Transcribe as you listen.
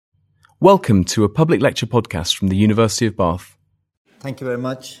Welcome to a public lecture podcast from the University of Bath. Thank you very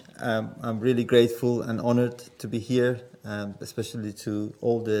much. I'm really grateful and honoured to be here, especially to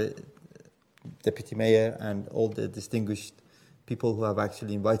all the Deputy Mayor and all the distinguished people who have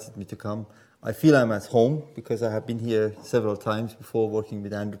actually invited me to come. I feel I'm at home because I have been here several times before, working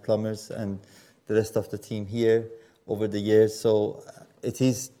with Andrew Plumbers and the rest of the team here over the years. So it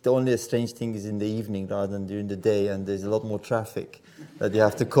is, the only strange thing is in the evening rather than during the day, and there's a lot more traffic that you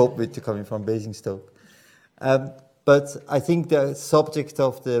have to cope with to coming from Basingstoke. But I think the subject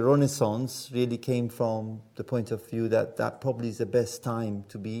of the Renaissance really came from the point of view that probably is the best time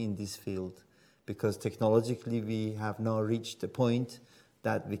to be in this field, because technologically we have now reached a point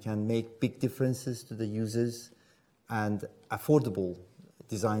that we can make big differences to the users, and affordable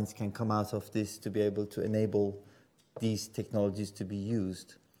designs can come out of this to be able to enable these technologies to be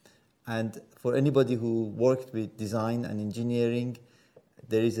used. And for anybody who worked with design and engineering,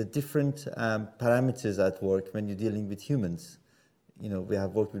 there is a different parameters at work when you're dealing with humans. You know, we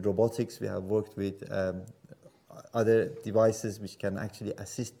have worked with robotics, we have worked with other devices which can actually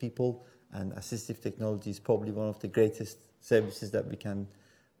assist people, and assistive technology is probably one of the greatest services that we can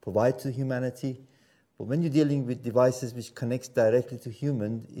provide to humanity. But when you're dealing with devices which connects directly to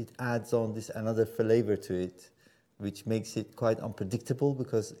human, it adds on this another flavor to it, which makes it quite unpredictable,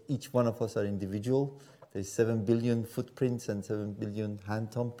 because each one of us are individual. There's 7 billion footprints and 7 billion hand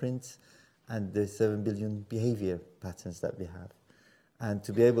thumbprints, and there's 7 billion behavior patterns that we have. And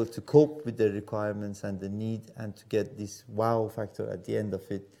to be able to cope with the requirements and the need, and to get this wow factor at the end of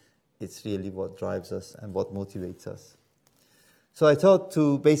it, it's really what drives us and what motivates us. So I thought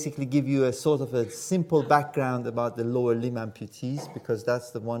to basically give you a sort of a simple background about the lower limb amputees, because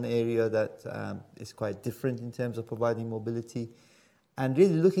that's the one area that is quite different in terms of providing mobility, and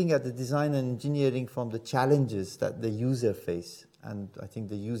really looking at the design and engineering from the challenges that the user face. And I think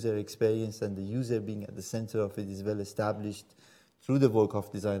the user experience and the user being at the center of it is well established through the work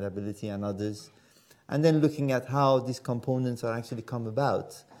of Designability and others. And then looking at how these components are actually come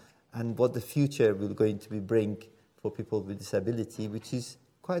about, and what the future will going to be bring for people with disability, which is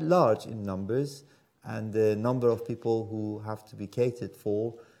quite large in numbers, and the number of people who have to be catered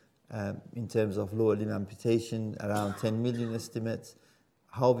for in terms of lower limb amputation, around 10 million estimates,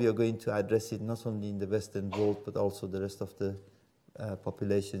 how we are going to address it not only in the Western world, but also the rest of the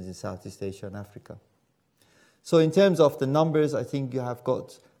populations in Southeast Asia and Africa. So in terms of the numbers, I think you have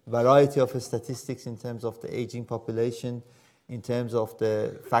got a variety of statistics in terms of the aging population, in terms of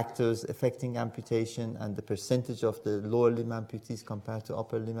the factors affecting amputation and the percentage of the lower limb amputees compared to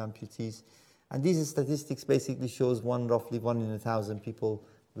upper limb amputees. And these statistics basically shows roughly 1 in 1,000 people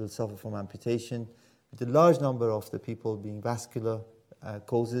will suffer from amputation, with a large number of the people being vascular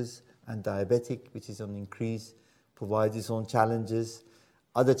causes, and diabetic, which is on increase, provides its own challenges.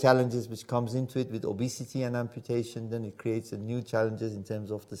 Other challenges which comes into it with obesity and amputation, then it creates a new challenges in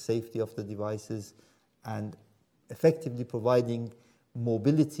terms of the safety of the devices, and effectively providing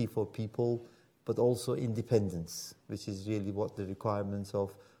mobility for people, but also independence, which is really what the requirements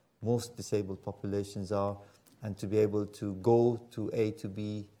of most disabled populations are. And to be able to go to A to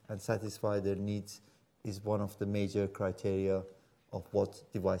B and satisfy their needs is one of the major criteria of what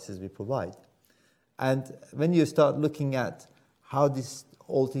devices we provide. And when you start looking at how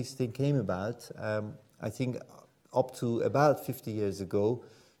all this thing came about, I think up to about 50 years ago,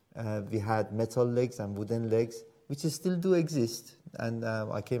 we had metal legs and wooden legs, which still do exist. And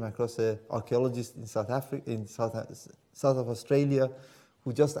I came across an archaeologist in South of Australia,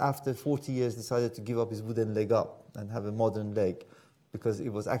 who just after 40 years decided to give up his wooden leg up and have a modern leg, because it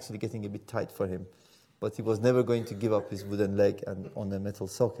was actually getting a bit tight for him. But he was never going to give up his wooden leg and on a metal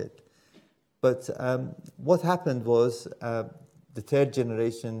socket. But what happened was the third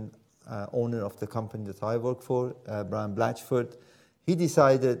generation owner of the company that I work for, Brian Blatchford, he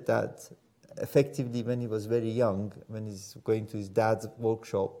decided that effectively when he was very young, when he's going to his dad's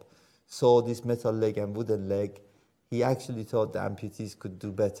workshop, saw this metal leg and wooden leg, he actually thought the amputees could do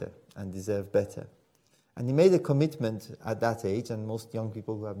better and deserve better. And he made a commitment at that age, and most young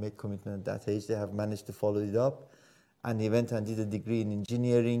people who have made commitment at that age, they have managed to follow it up. And he went and did a degree in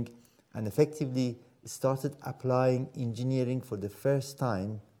engineering, and effectively started applying engineering for the first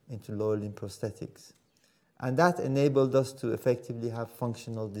time into lower limb prosthetics. And that enabled us to effectively have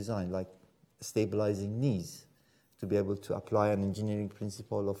functional design, like stabilizing knees, to be able to apply an engineering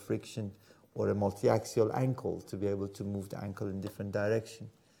principle of friction, or a multi-axial ankle to be able to move the ankle in different direction.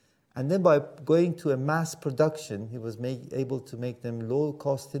 And then by going to a mass production, he was able to make them low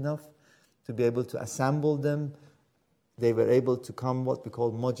cost enough to be able to assemble them. They were able to come what we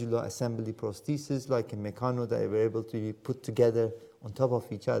call modular assembly prostheses, like a Meccano, that they were able to be put together on top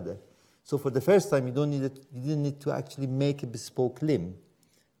of each other. So for the first time, you didn't need to actually make a bespoke limb.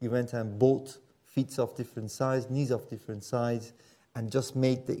 You went and bought feet of different size, knees of different size, and just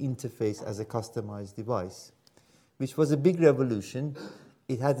made the interface as a customized device, which was a big revolution.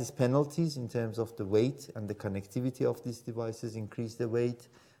 It had its penalties in terms of the weight, and the connectivity of these devices increased the weight,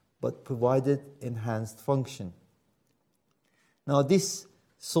 but provided enhanced function. Now, this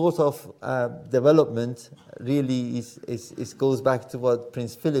sort of development really goes back to what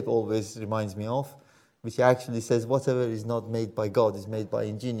Prince Philip always reminds me of, which actually says whatever is not made by God is made by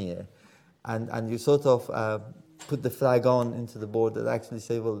engineer. And you sort of put the flag on into the board that actually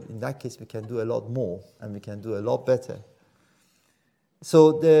say, well, in that case, we can do a lot more and we can do a lot better.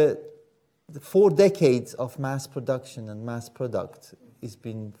 So the 4 decades of mass production and mass product has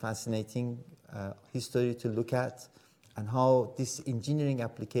been fascinating history to look at, and how this engineering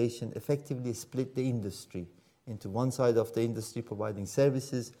application effectively split the industry into one side of the industry providing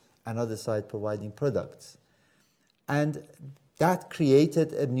services, another side providing products. And that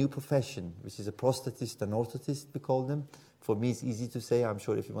created a new profession, which is a prosthetist and orthotist, we call them. For me, it's easy to say. I'm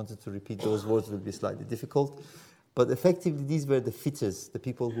sure if you wanted to repeat those words, it would be slightly difficult. But effectively, these were the fitters, the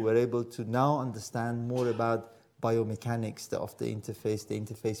people who were able to now understand more about biomechanics of the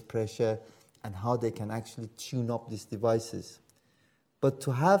interface pressure, and how they can actually tune up these devices. But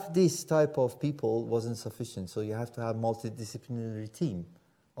to have this type of people wasn't sufficient. So you have to have multidisciplinary team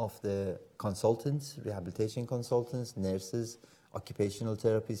of the consultants, rehabilitation consultants, nurses, occupational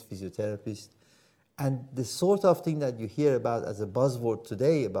therapists, physiotherapists. And the sort of thing that you hear about as a buzzword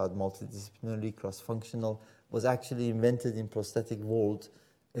today about multidisciplinary, cross-functional, was actually invented in prosthetic world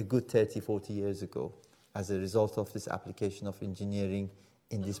a good 30, 40 years ago as a result of this application of engineering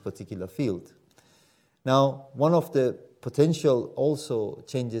in this particular field. Now, one of the potential also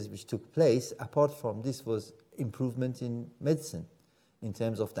changes which took place, apart from this, was improvement in medicine in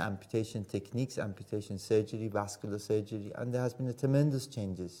terms of the amputation techniques, amputation surgery, vascular surgery, and there has been a tremendous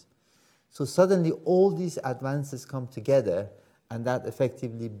changes. So suddenly all these advances come together, and that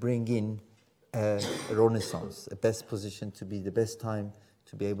effectively bring in a renaissance, a best position to be the best time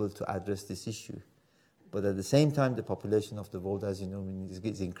to be able to address this issue. But at the same time, the population of the world, as you know,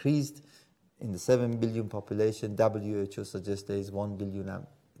 is increased. In the 7 billion population, WHO suggests there is 1 billion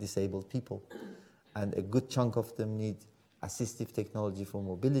disabled people. And a good chunk of them need assistive technology for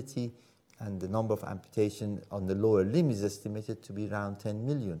mobility. And the number of amputation on the lower limb is estimated to be around 10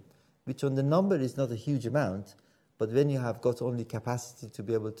 million, which on the number is not a huge amount. But when you have got only capacity to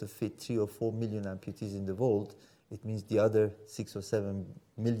be able to fit 3 or 4 million amputees in the world, it means the other 6 or 7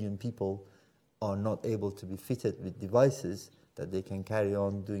 million people are not able to be fitted with devices that they can carry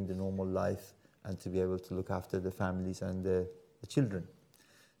on doing the normal life and to be able to look after the families and the children.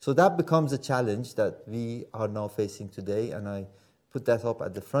 So that becomes a challenge that we are now facing today, and I put that up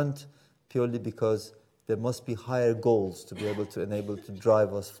at the front purely because there must be higher goals to be able to enable to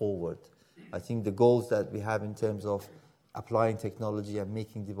drive us forward. I think the goals that we have in terms of applying technology and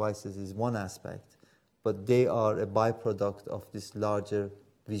making devices is one aspect, but they are a byproduct of this larger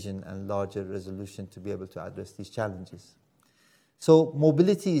vision and larger resolution to be able to address these challenges. So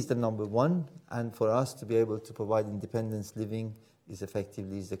mobility is the number one, and for us to be able to provide independence living is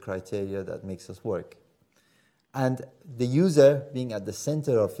effectively the criteria that makes us work. And the user being at the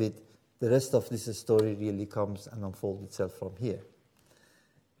center of it, the rest of this story really comes and unfolds itself from here.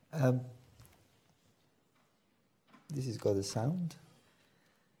 This has got a sound.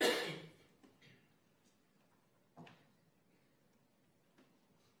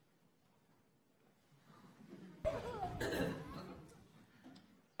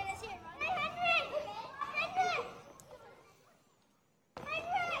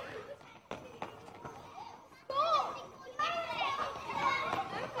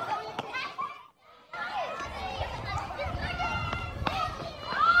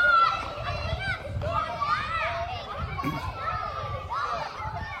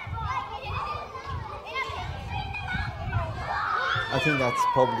 I think that's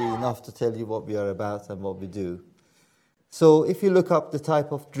probably enough to tell you what we are about and what we do. So if you look up the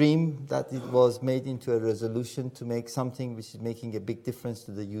type of dream that it was made into a resolution to make something which is making a big difference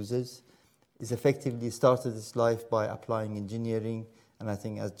to the users, is effectively started its life by applying engineering, and I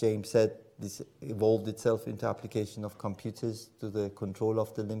think, as James said, this evolved itself into application of computers to the control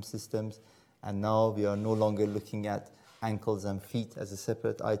of the limb systems, and now we are no longer looking at ankles and feet as a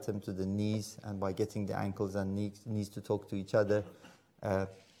separate item to the knees, and by getting the ankles and knees to talk to each other.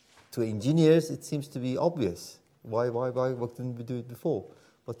 To engineers, it seems to be obvious. Why didn't we do it before?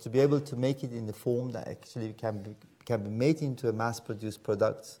 But to be able to make it in the form that actually can be made into a mass-produced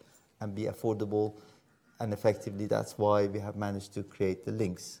product and be affordable, and effectively that's why we have managed to create the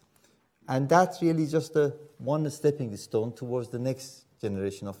LINX. And that's really just one stepping stone towards the next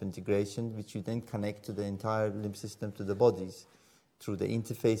generation of integration, which you then connect to the entire limb system, to the bodies, through the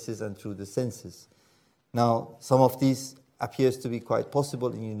interfaces and through the senses. Now, some of these appears to be quite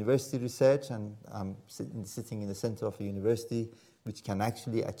possible in university research, and I'm sitting in the center of a university which can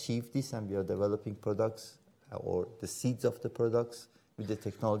actually achieve this, and we are developing products or the seeds of the products with the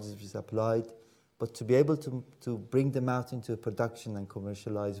technologies which is applied. But to be able to bring them out into a production and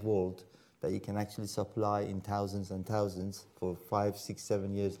commercialized world that you can actually supply in thousands and thousands for 5, 6,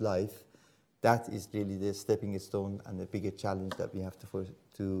 7 years life, that is really the stepping stone and the bigger challenge that we have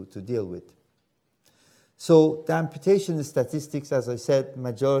to deal with. So the amputation statistics, as I said,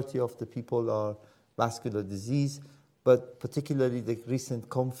 majority of the people are vascular disease, but particularly the recent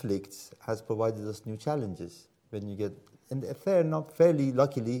conflicts has provided us new challenges. When you get, and fairly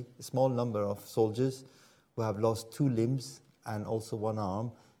luckily, a small number of soldiers who have lost 2 limbs and also 1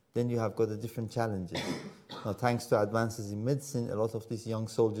 arm, then you have got a different challenges. Now, thanks to advances in medicine, a lot of these young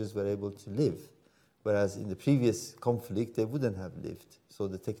soldiers were able to live, whereas in the previous conflict, they wouldn't have lived. So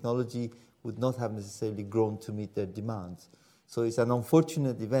the technology would not have necessarily grown to meet their demands. So it's an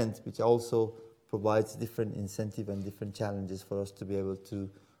unfortunate event, which also provides different incentive and different challenges for us to be able to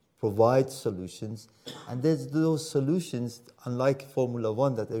provide solutions. And there's those solutions, unlike Formula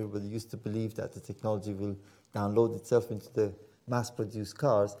One, that everybody used to believe that the technology will download itself into the mass-produced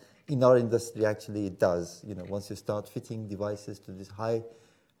cars. In our industry, actually, it does. You know, once you start fitting devices to these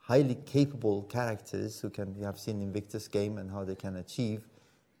highly capable characters who you have seen Invictus game and how they can achieve,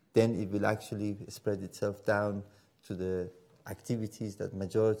 then it will actually spread itself down to the activities that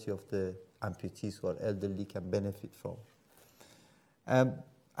majority of the amputees who are elderly can benefit from.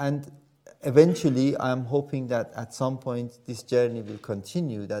 And eventually, I'm hoping that at some point this journey will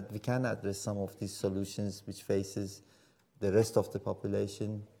continue, that we can address some of these solutions which faces the rest of the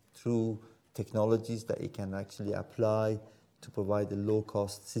population through technologies that it can actually apply to provide the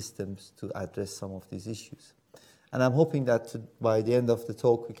low-cost systems to address some of these issues. And I'm hoping that by the end of the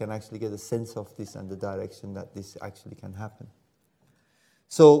talk, we can actually get a sense of this and the direction that this actually can happen.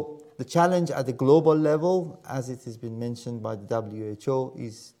 So the challenge at the global level, as it has been mentioned by the WHO,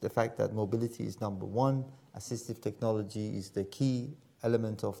 is the fact that mobility is number one. Assistive technology is the key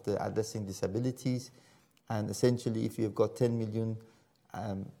element of the addressing disabilities. And essentially, if you've got 10 million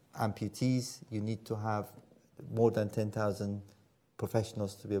amputees, you need to have more than 10,000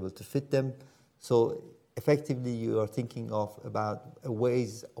 professionals to be able to fit them. So effectively, you are thinking of about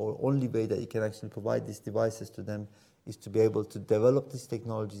ways, or only way that you can actually provide these devices to them is to be able to develop these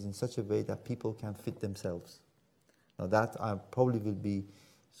technologies in such a way that people can fit themselves. Now that I probably will be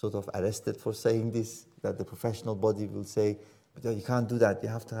sort of arrested for saying this, that the professional body will say, but you can't do that, you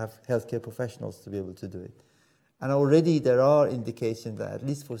have to have healthcare professionals to be able to do it. And already there are indications that at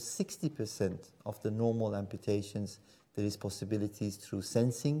least for 60% of the normal amputations, there is possibilities through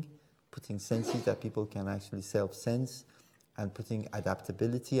sensing, putting sensors that people can actually self-sense, and putting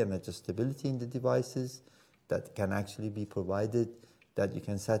adaptability and adjustability in the devices that can actually be provided, that you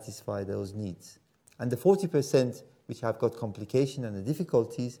can satisfy those needs. And the 40% which have got complication and the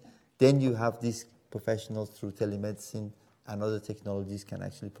difficulties, then you have these professionals through telemedicine and other technologies can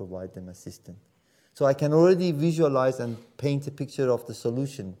actually provide them assistance. So I can already visualize and paint a picture of the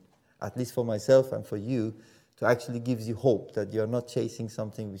solution, at least for myself and for you, to actually gives you hope that you're not chasing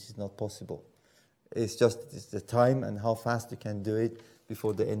something which is not possible. It's the time and how fast you can do it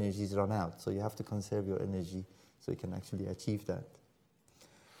before the energies run out. So you have to conserve your energy so you can actually achieve that.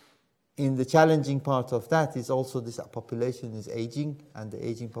 In the challenging part of that is also this population is aging, and the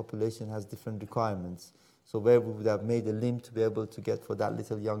aging population has different requirements. So where we would have made a limb to be able to get for that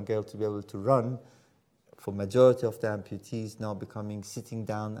little young girl to be able to run, for majority of the amputees now becoming sitting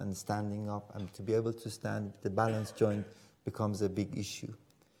down and standing up, and to be able to stand, the balance joint becomes a big issue.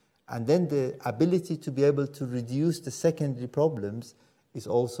 And then the ability to be able to reduce the secondary problems is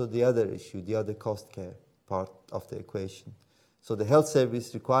also the other issue, the other cost care part of the equation. So the health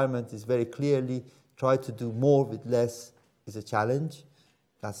service requirement is very clearly try to do more with less is a challenge.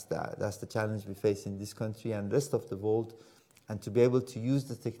 That's the challenge we face in this country and the rest of the world. And to be able to use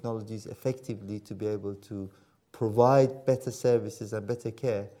the technologies effectively to be able to provide better services and better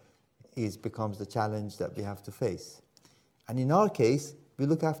care becomes the challenge that we have to face. And in our case, we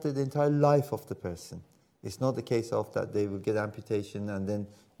look after the entire life of the person. It's not the case of that they will get amputation and then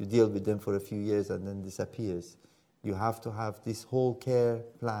you deal with them for a few years and then disappears. You have to have this whole care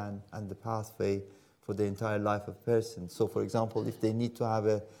plan and the pathway for the entire life of a person. So for example, if they need to have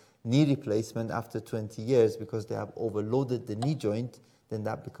a knee replacement after 20 years because they have overloaded the knee joint, then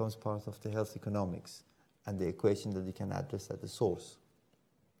that becomes part of the health economics and the equation that you can address at the source.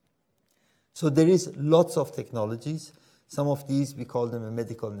 So there is lots of technologies. Some of these, we call them a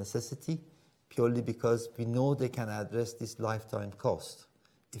medical necessity, purely because we know they can address this lifetime cost.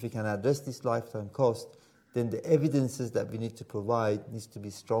 If we can address this lifetime cost, then the evidences that we need to provide needs to be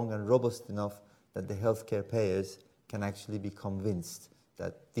strong and robust enough that the healthcare payers can actually be convinced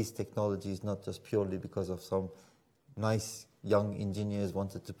that this technology is not just purely because of some nice young engineers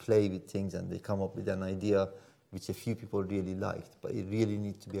wanted to play with things and they come up with an idea which a few people really liked, but it really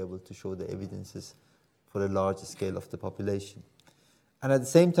needs to be able to show the evidences for a larger scale of the population. And at the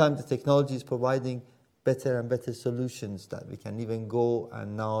same time, the technology is providing better and better solutions that we can even go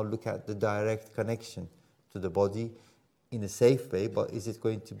and now look at the direct connection to the body in a safe way, but is it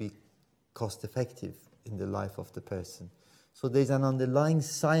going to be cost effective in the life of the person? So there's an underlying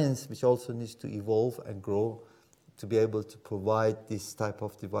science which also needs to evolve and grow to be able to provide this type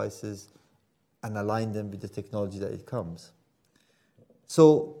of devices and align them with the technology that it comes.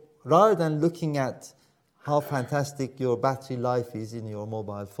 So rather than looking at how fantastic your battery life is in your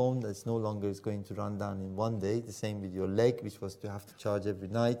mobile phone, that's no longer is going to run down in one day, the same with your leg, which was to have to charge every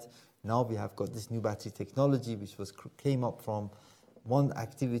night. Now we have got this new battery technology, which came up from one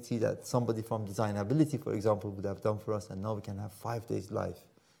activity that somebody from Designability, for example, would have done for us, and now we can have 5 days life.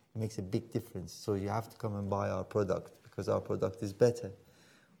 It makes a big difference. So you have to come and buy our product because our product is better.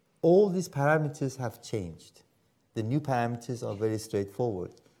 All these parameters have changed. The new parameters are very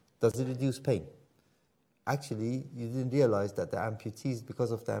straightforward. Does it reduce pain? Actually, you didn't realize that the amputees,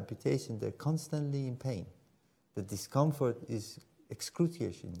 because of the amputation, they're constantly in pain. The discomfort is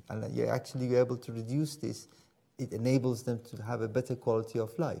excruciating, and you're actually able to reduce this. It enables them to have a better quality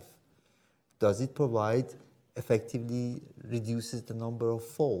of life. Does it provide, effectively reduces the number of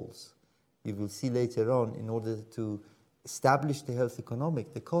falls? You will see later on, in order to establish the health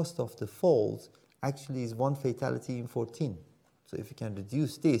economic, the cost of the falls actually is 1 fatality in 14. So if you can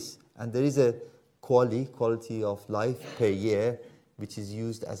reduce this, and there is a quality of life per year, which is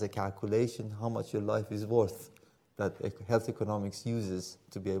used as a calculation how much your life is worth, that health economics uses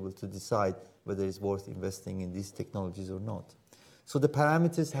to be able to decide whether it's worth investing in these technologies or not. So the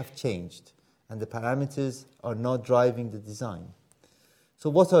parameters have changed, and the parameters are not driving the design. So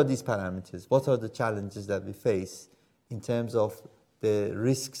what are these parameters? What are the challenges that we face in terms of the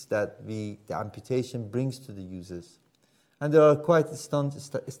risks that the amputation brings to the users? And there are quite stunted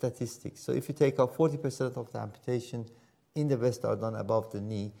statistics. So if you take out 40% of the amputation in the West are done above the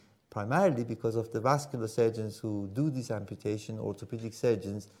knee, primarily because of the vascular surgeons who do this amputation, orthopedic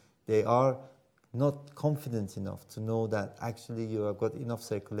surgeons, they are not confident enough to know that actually you have got enough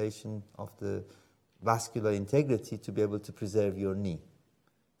circulation of the vascular integrity to be able to preserve your knee.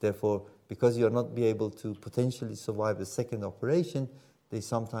 Therefore, because you're not be able to potentially survive a second operation, they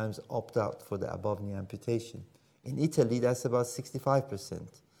sometimes opt out for the above knee amputation. In Italy, that's about 65%.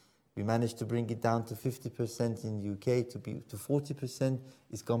 We managed to bring it down to 50% in the UK, to 40%.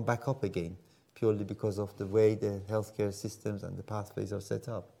 It's gone back up again, purely because of the way the healthcare systems and the pathways are set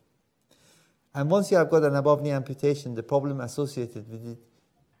up. And once you have got an above knee amputation, the problem associated with it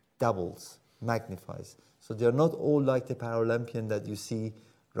doubles, magnifies. So they're not all like the Paralympian that you see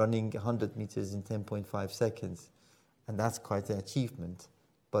running 100 meters in 10.5 seconds. And that's quite an achievement.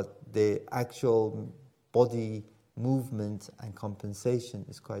 But the actual body movement and compensation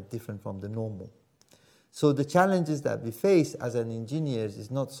is quite different from the normal. So the challenges that we face as an engineers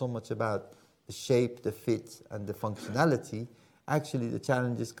is not so much about the shape, the fit, and the functionality. Actually, the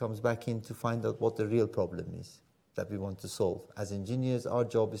challenges comes back in to find out what the real problem is that we want to solve. As engineers, our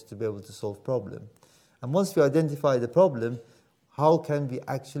job is to be able to solve problem. And once we identify the problem, how can we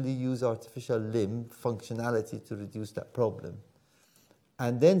actually use artificial limb functionality to reduce that problem?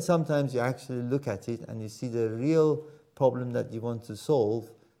 And then sometimes you actually look at it and you see the real problem that you want to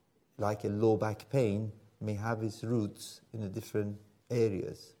solve, like a low back pain, may have its roots in the different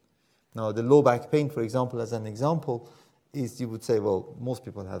areas. Now, the low back pain, for example, as an example, is you would say, well, most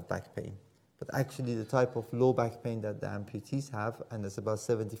people have back pain. But actually the type of low back pain that the amputees have, and it's about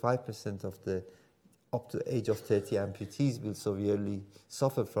 75% of the up to age of 30 amputees will severely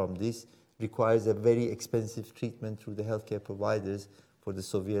suffer from this, requires a very expensive treatment through the healthcare providers for the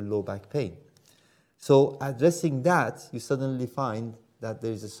severe low back pain. So addressing that, you suddenly find that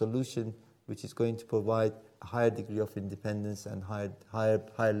there is a solution which is going to provide a higher degree of independence and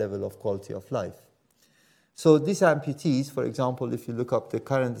higher level of quality of life. So these amputees, for example, if you look up the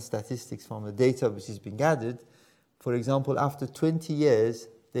current statistics from the data which has been gathered, for example, after 20 years,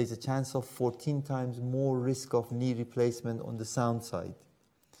 there's a chance of 14 times more risk of knee replacement on the sound side.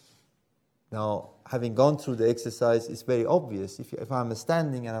 Now, having gone through the exercise, it's very obvious. If I'm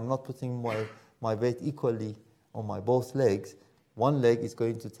standing and I'm not putting my weight equally on my both legs, one leg is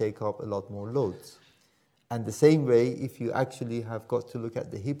going to take up a lot more loads. And the same way, if you actually have got to look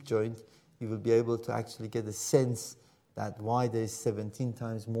at the hip joint, you will be able to actually get a sense that why there is 17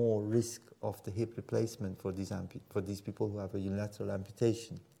 times more risk of the hip replacement for these people who have a unilateral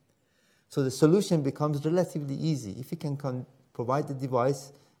amputation. So the solution becomes relatively easy. If you can provide a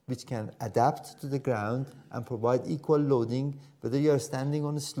device which can adapt to the ground and provide equal loading, whether you are standing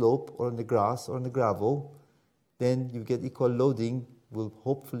on a slope or on the grass or on the gravel, then you get equal loading, will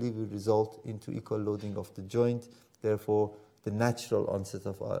result into equal loading of the joint, therefore the natural onset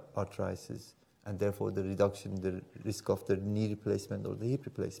of arthritis, and therefore the reduction in the risk of the knee replacement or the hip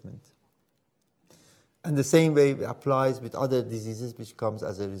replacement. And the same way applies with other diseases which comes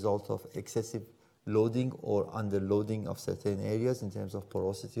as a result of excessive loading or underloading of certain areas in terms of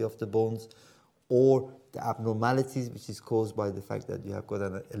porosity of the bones, or the abnormalities which is caused by the fact that you have got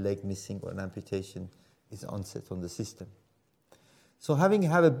a leg missing or an amputation is onset on the system. So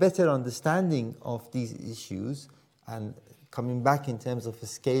having a better understanding of these issues and coming back in terms of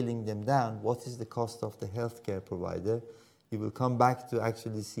scaling them down, what is the cost of the healthcare provider, you will come back to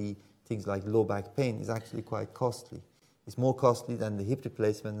actually see things like low back pain is actually quite costly. It's more costly than the hip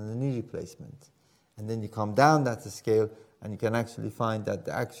replacement and the knee replacement. And then you come down that scale and you can actually find that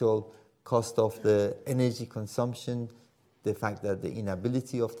the actual cost of the energy consumption, the fact that the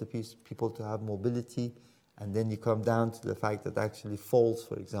inability of the people to have mobility, and then you come down to the fact that actually falls,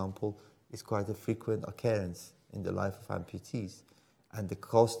 for example, is quite a frequent occurrence in the life of amputees. And the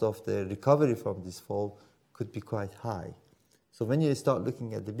cost of the recovery from this fall could be quite high. So when you start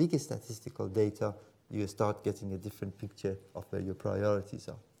looking at the bigger statistical data, you start getting a different picture of where your priorities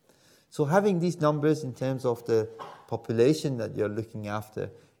are. So having these numbers in terms of the population that you're looking after,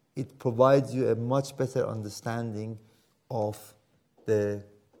 it provides you a much better understanding of the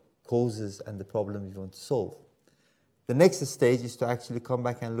causes and the problem you want to solve. The next stage is to actually come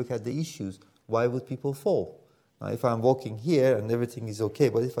back and look at the issues. Why would people fall? Now, if I'm walking here and everything is okay,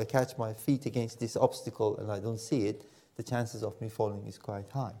 but if I catch my feet against this obstacle and I don't see it, the chances of me falling is quite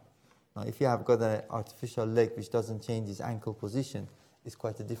high. Now, if you have got an artificial leg which doesn't change its ankle position, it's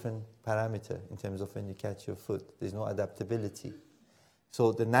quite a different parameter in terms of when you catch your foot. There's no adaptability.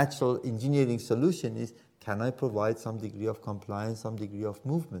 So the natural engineering solution is, can I provide some degree of compliance, some degree of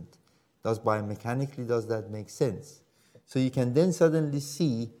movement? Biomechanically, does that make sense? So you can then suddenly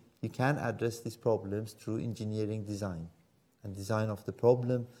see you can address these problems through engineering design and design of the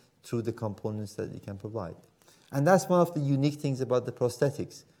problem through the components that you can provide. And that's one of the unique things about the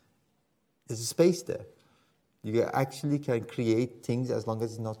prosthetics. There's a space there. You actually can create things as long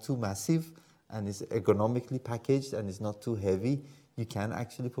as it's not too massive and it's ergonomically packaged and it's not too heavy. You can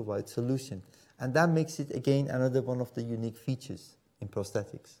actually provide solution. And that makes it, again, another one of the unique features in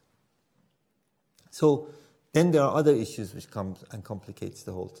prosthetics. So then there are other issues which comes and complicates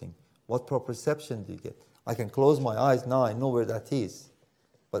the whole thing. What proprioception do you get? I can close my eyes, now I know where that is.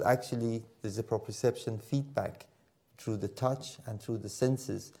 But actually, there's a proprioception feedback through the touch and through the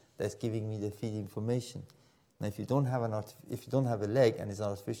senses that's giving me the feed information. Now, if you don't have a leg and it's an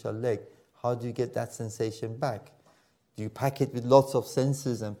artificial leg, how do you get that sensation back? Do you pack it with lots of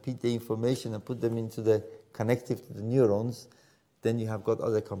sensors and feed the information and put them into the connective to the neurons? Then you have got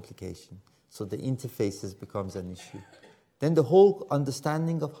other complications. So the interfaces becomes an issue. Then the whole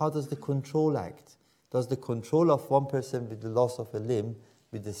understanding of how does the control act? Does the control of one person with the loss of a limb,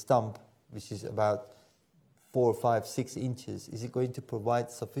 with the stump, which is about 4, 5, 6 inches, is it going to provide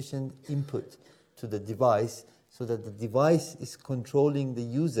sufficient input to the device so that the device is controlling the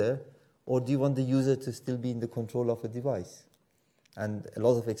user, or do you want the user to still be in the control of a device? And a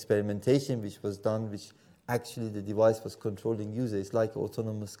lot of experimentation which was done, which actually the device was controlling user. It's like an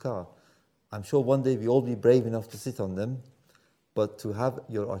autonomous car. I'm sure one day we all be brave enough to sit on them, but to have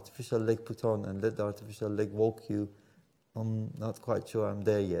your artificial leg put on and let the artificial leg walk you, I'm not quite sure I'm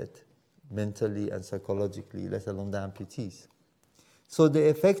there yet, mentally and psychologically, let alone the amputees. So the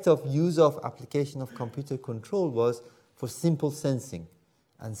effect of use of application of computer control was for simple sensing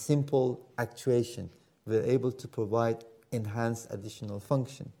and simple actuation. We're able to provide enhanced additional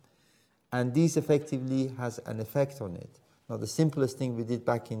function. And this effectively has an effect on it. Now, the simplest thing we did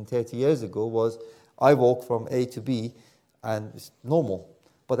back in 30 years ago was I walk from A to B and it's normal.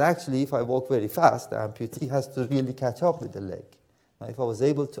 But actually, if I walk very fast, the amputee has to really catch up with the leg. Now, if I was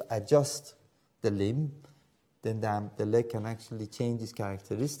able to adjust the limb, then the leg can actually change its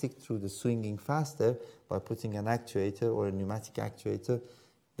characteristic through the swinging faster by putting an actuator or a pneumatic actuator.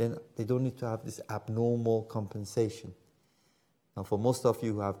 Then they don't need to have this abnormal compensation. Now, for most of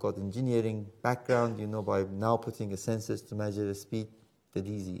you who have got engineering background, you know by now putting a sensors to measure the speed, that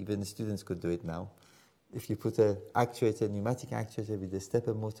easy. Even the students could do it now. If you put a pneumatic actuator with a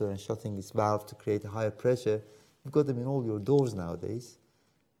stepper motor and shutting its valve to create a higher pressure, you've got them in all your doors nowadays.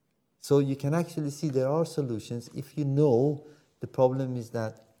 So you can actually see there are solutions if you know the problem is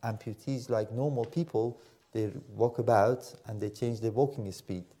that amputees, like normal people, they walk about and they change their walking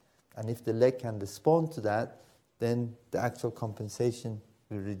speed. And if the leg can respond to that, then the actual compensation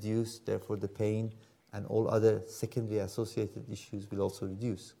will reduce, therefore the pain and all other secondary associated issues will also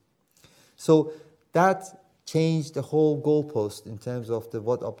reduce. So that changed the whole goalpost in terms of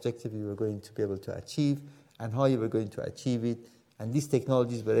what objective you were going to be able to achieve and how you were going to achieve it. And these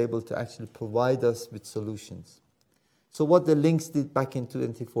technologies were able to actually provide us with solutions. So what the Lynx did back in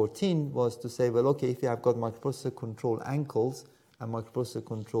 2014 was to say, well, okay, if you have got microprocessor controlled ankles and microprocessor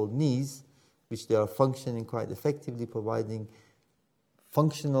controlled knees, which they are functioning quite effectively, providing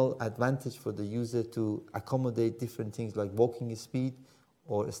functional advantage for the user to accommodate different things like walking speed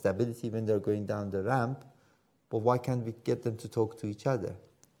or stability when they're going down the ramp, but why can't we get them to talk to each other?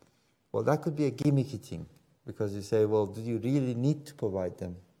 Well, that could be a gimmicky thing, because you say, well, do you really need to provide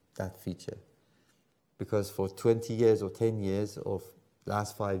them that feature? Because for 20 years or 10 years or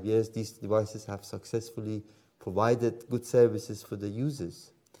last 5 years, these devices have successfully provided good services for the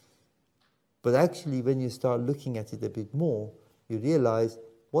users. But actually, when you start looking at it a bit more, you realize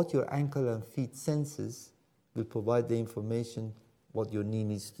what your ankle and feet senses will provide the information what your knee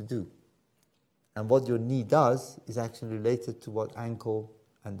needs to do. And what your knee does is actually related to what ankle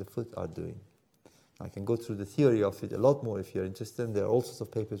and the foot are doing. I can go through the theory of it a lot more if you're interested, and there are all sorts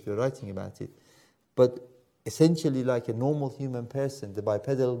of papers we're writing about it. But essentially, like a normal human person, the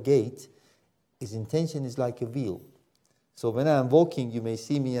bipedal gait, its intention is like a wheel. So when I'm walking, you may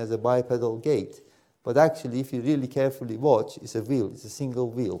see me as a bipedal gait. But actually, if you really carefully watch, it's a wheel. It's a single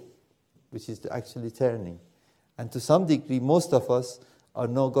wheel, which is actually turning. And to some degree, most of us are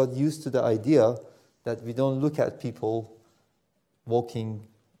now got used to the idea that we don't look at people walking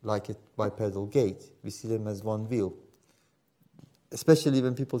like a bipedal gait. We see them as one wheel. Especially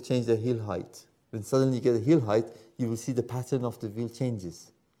when people change their heel height. When suddenly you get a heel height, you will see the pattern of the wheel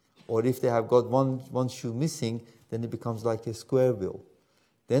changes. Or if they have got one shoe missing, then it becomes like a square wheel.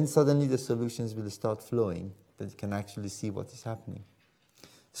 Then suddenly the solutions will start flowing, that you can actually see what is happening.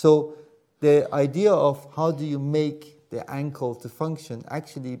 So the idea of how do you make the ankle to function,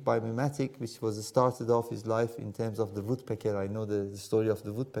 actually Biomimetic, which was started off his life in terms of the woodpecker. I know the story of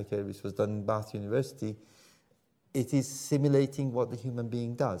the woodpecker, which was done in Bath University. It is simulating what the human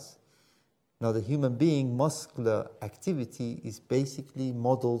being does. Now, the human being muscular activity is basically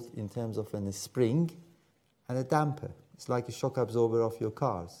modeled in terms of a spring and a damper. It's like a shock absorber of your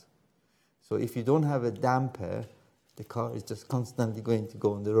cars. So if you don't have a damper, the car is just constantly going to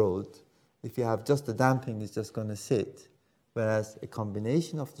go on the road. If you have just the damping, it's just going to sit. Whereas a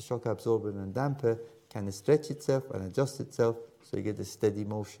combination of the shock absorber and damper can stretch itself and adjust itself so you get a steady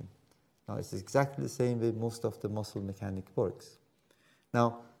motion. Now, it's exactly the same way most of the muscle mechanic works.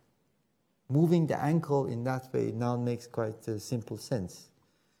 Now, moving the ankle in that way now makes quite a simple sense.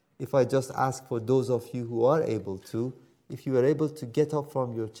 If I just ask for those of you who are able to, if you are able to get up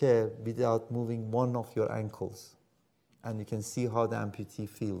from your chair without moving one of your ankles, and you can see how the amputee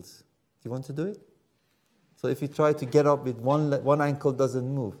feels. Do you want to do it? So if you try to get up with one ankle doesn't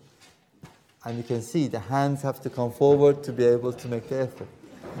move, and you can see the hands have to come forward to be able to make the effort.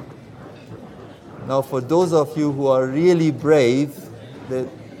 Now, for those of you who are really brave,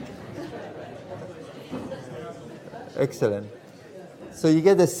 excellent. So you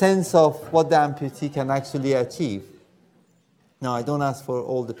get a sense of what the amputee can actually achieve. Now, I don't ask for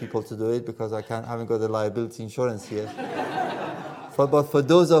all the people to do it because I haven't got the liability insurance here. But for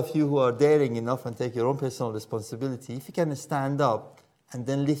those of you who are daring enough and take your own personal responsibility, if you can stand up and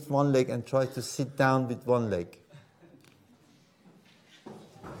then lift one leg and try to sit down with one leg.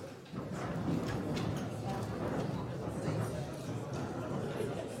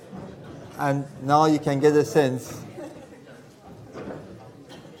 And now you can get a sense.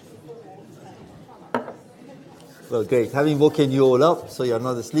 Well, great. Having woken you all up, so you're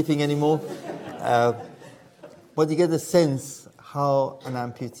not sleeping anymore. But you get a sense how an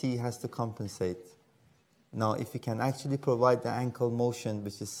amputee has to compensate. Now, if you can actually provide the ankle motion,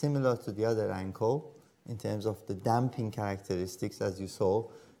 which is similar to the other ankle, in terms of the damping characteristics, as you saw,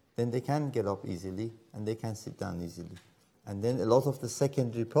 then they can get up easily and they can sit down easily. And then a lot of the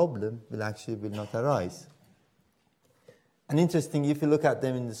secondary problem will not arise. And interesting, if you look at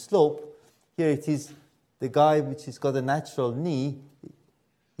them in the slope, here it is the guy which has got a natural knee,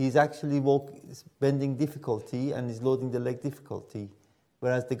 he's actually bending difficulty and is loading the leg difficulty.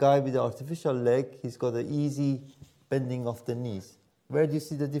 Whereas the guy with the artificial leg, he's got an easy bending of the knees. Where do you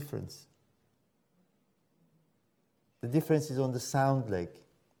see the difference? The difference is on the sound leg.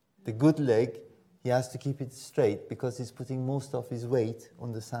 The good leg, he has to keep it straight because he's putting most of his weight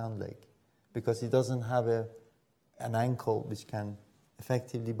on the sound leg, because he doesn't have an ankle which can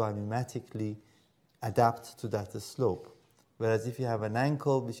effectively biomimetically adapt to that slope. Whereas if you have an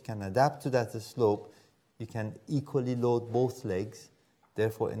ankle which can adapt to that slope, you can equally load both legs,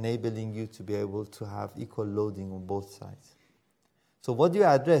 therefore enabling you to be able to have equal loading on both sides. So what you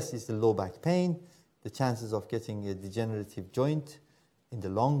address is the low back pain, the chances of getting a degenerative joint in the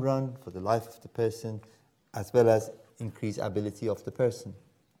long run for the life of the person, as well as increased ability of the person.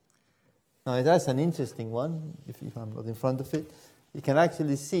 Now that's an interesting one, if I'm not in front of it. You can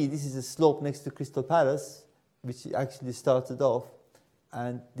actually see this is a slope next to Crystal Palace, which actually started off,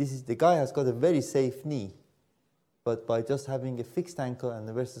 and this is the guy has got a very safe knee, but by just having a fixed ankle and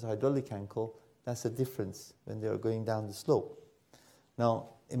a versus hydraulic ankle, that's a difference when they are going down the slope. Now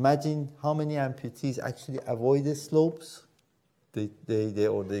imagine how many amputees actually avoid the slopes. They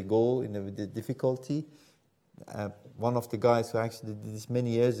go in with the difficulty. One of the guys who actually did this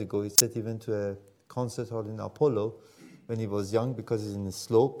many years ago, he said he went to a concert hall in Apollo when he was young because it's in the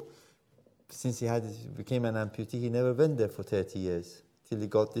slope. Since he became an amputee, he never went there for 30 years till he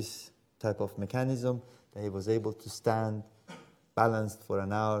got this type of mechanism that he was able to stand balanced for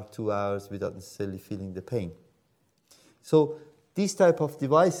an hour, 2 hours without necessarily feeling the pain. So these type of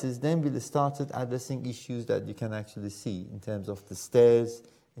devices then will start addressing issues that you can actually see in terms of the stairs,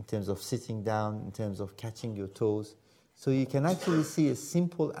 in terms of sitting down, in terms of catching your toes. So you can actually see a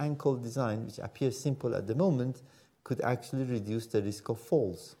simple ankle design, which appears simple at the moment, could actually reduce the risk of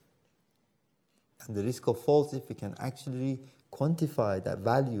falls. And the risk of falls, if we can actually quantify that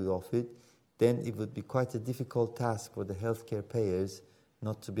value of it, then it would be quite a difficult task for the healthcare payers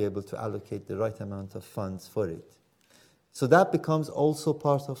not to be able to allocate the right amount of funds for it. So that becomes also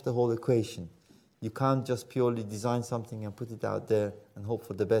part of the whole equation. You can't just purely design something and put it out there and hope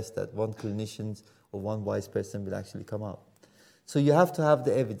for the best that one clinician or one wise person will actually come out. So you have to have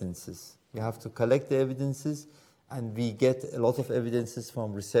the evidences. You have to collect the evidences, and we get a lot of evidences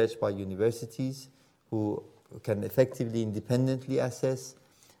from research by universities who can effectively independently assess.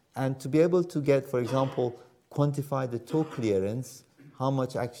 And to be able to get, for example, quantify the toe clearance, how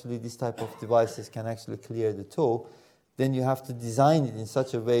much actually this type of devices can actually clear the toe, then you have to design it in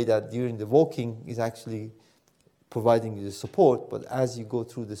such a way that during the walking is actually providing you the support, but as you go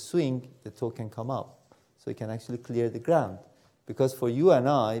through the swing, the toe can come up. So it can actually clear the ground. Because for you and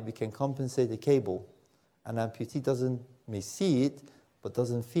I, we can compensate the cable. An amputee may see it, but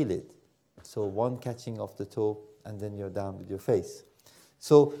doesn't feel it. So one catching of the toe, and then you're down with your face.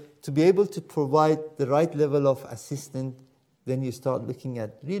 So to be able to provide the right level of assistance, then you start looking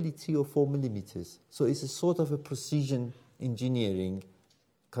at really 3 or 4 millimeters. So it's a sort of a precision engineering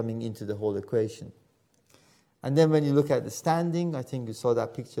coming into the whole equation. And then when you look at the standing, I think you saw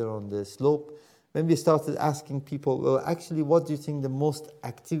that picture on the slope. When we started asking people, well, actually, what do you think the most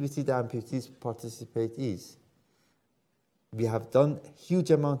activity that amputees participate is? We have done a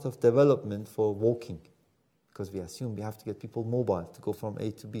huge amount of development for walking, because we assume we have to get people mobile to go from A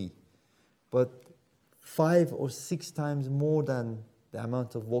to B. But 5 or 6 times more than the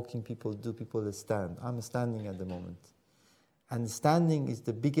amount of walking people do, people that stand. I'm standing at the moment. And standing is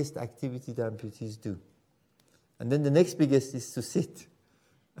the biggest activity that amputees do. And then the next biggest is to sit.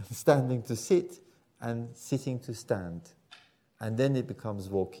 Standing to sit, and sitting to stand. And then it becomes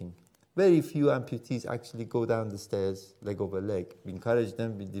walking. Very few amputees actually go down the stairs leg over leg. We encourage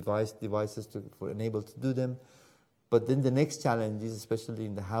them with devices for enable to do them. But then the next challenge is, especially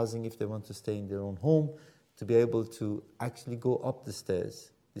in the housing, if they want to stay in their own home, to be able to actually go up the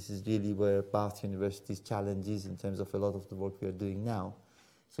stairs. This is really where Bath University's challenge is in terms of a lot of the work we are doing now.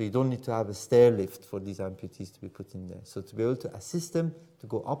 So you don't need to have a stair lift for these amputees to be put in there. So to be able to assist them to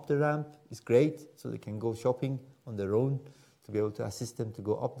go up the ramp is great, so they can go shopping on their own. To be able to assist them to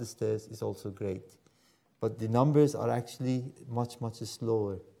go up the stairs is also great. But the numbers are actually much, much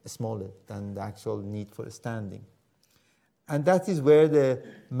smaller than the actual need for standing. And that is where the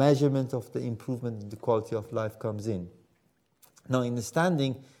measurement of the improvement in the quality of life comes in. Now, in the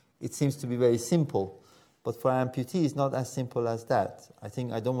standing, it seems to be very simple. But for an amputee, it's not as simple as that. I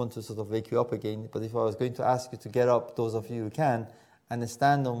think I don't want to sort of wake you up again, but if I was going to ask you to get up, those of you who can, and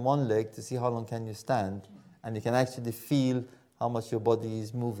stand on one leg to see how long can you stand, and you can actually feel how much your body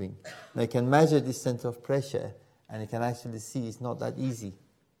is moving. Now you can measure this center of pressure, and you can actually see it's not that easy.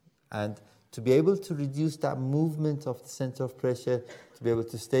 And to be able to reduce that movement of the center of pressure, to be able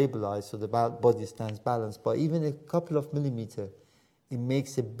to stabilize so the body stands balanced by even a couple of millimeters, it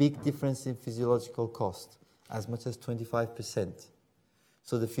makes a big difference in physiological cost, as much as 25%.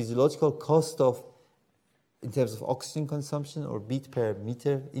 So the physiological cost of in terms of oxygen consumption or beat per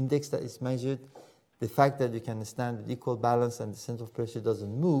meter index that is measured, the fact that you can stand with equal balance and the center of pressure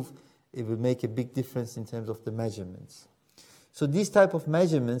doesn't move, it will make a big difference in terms of the measurements. So these type of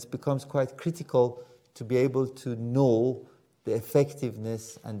measurements becomes quite critical to be able to know the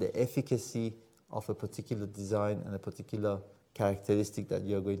effectiveness and the efficacy of a particular design and a particular characteristic that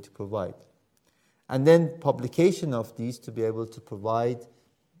you're going to provide. And then publication of these to be able to provide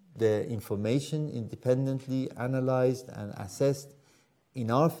the information independently analyzed and assessed in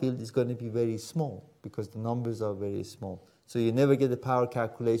our field is going to be very small because the numbers are very small. So you never get a power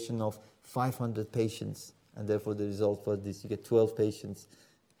calculation of 500 patients and therefore the result was this. You get 12 patients,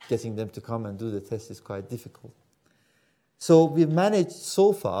 getting them to come and do the test is quite difficult. So we've managed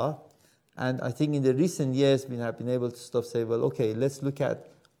so far, and I think in the recent years we have been able to say, well, okay, let's look at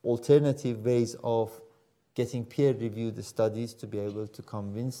alternative ways of getting peer-reviewed studies to be able to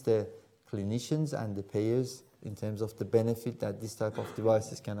convince the clinicians and the payers in terms of the benefit that this type of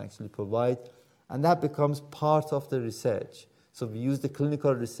devices can actually provide. And that becomes part of the research. So we use the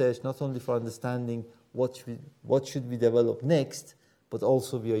clinical research not only for understanding what should we develop next, but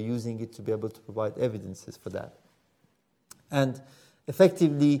also we are using it to be able to provide evidences for that. And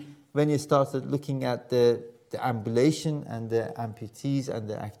effectively, when you started looking at the ambulation and the amputees and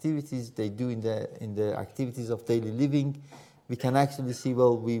the activities they do in the activities of daily living, we can actually see,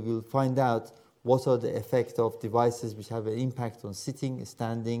 well, we will find out what are the effects of devices which have an impact on sitting,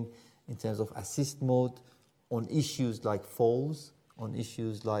 standing, in terms of assist mode, on issues like falls, on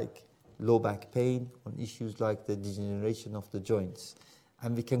issues like low back pain, on issues like the degeneration of the joints.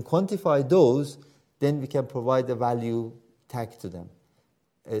 And we can quantify those, then we can provide a value tag to them.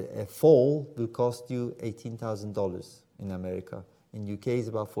 A fall will cost you $18,000 in America. In UK, it's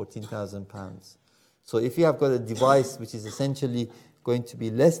about £14,000. So if you have got a device which is essentially going to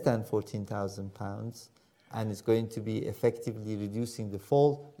be less than £14,000 and it's going to be effectively reducing the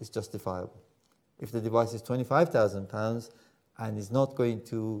fall, it's justifiable. If the device is £25,000 and it's going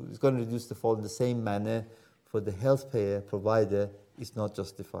to reduce the fall in the same manner for the health payer provider, it's not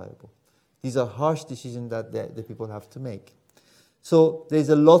justifiable. These are harsh decisions that the people have to make. So there's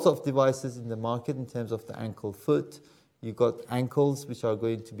a lot of devices in the market in terms of the ankle foot. You've got ankles which are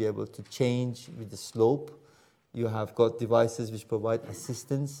going to be able to change with the slope. You have got devices which provide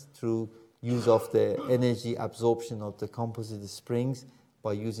assistance through use of the energy absorption of the composite springs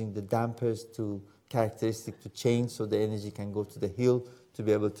by using the dampers to characteristic to change so the energy can go to the heel to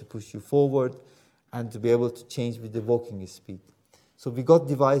be able to push you forward and to be able to change with the walking speed. So we got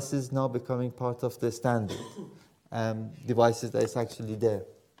devices now becoming part of the standard. Devices that is actually there.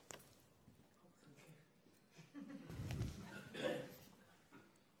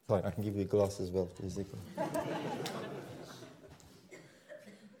 Sorry, I can give you a glass as well, basically.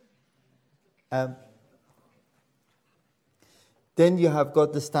 Then you have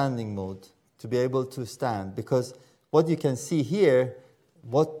got the standing mode to be able to stand, because what you can see here,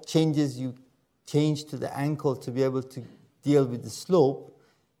 what changes you change to the ankle to be able to deal with the slope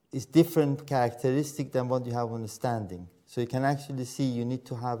is different characteristic than what you have on the standing. So you can actually see you need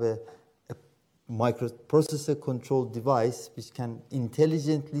to have a microprocessor controlled device which can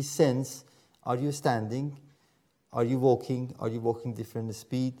intelligently sense, are you standing, are you walking different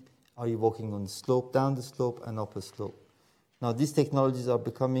speed, are you walking on the slope, down the slope and up a slope. Now these technologies are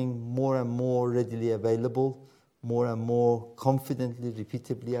becoming more and more readily available, more and more confidently,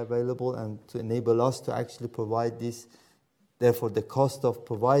 repeatably available, and to enable us to actually provide this. Therefore, the cost of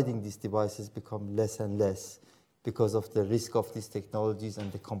providing these devices become less and less because of the risk of these technologies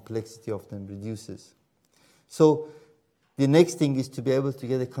and the complexity of them reduces. So the next thing is to be able to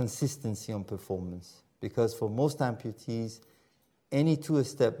get a consistency on performance, because for most amputees, any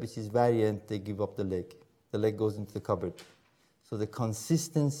two-step which is variant, they give up the leg. The leg goes into the cupboard. So the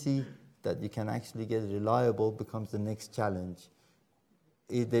consistency that you can actually get reliable becomes the next challenge.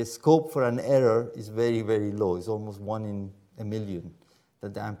 The scope for an error is very, very low. It's almost 1 in a million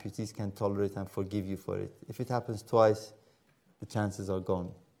that the amputees can tolerate and forgive you for it. If it happens twice, the chances are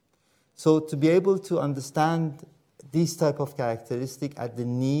gone. So to be able to understand this type of characteristic at the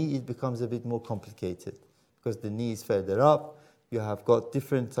knee, it becomes a bit more complicated because the knee is further up. You have got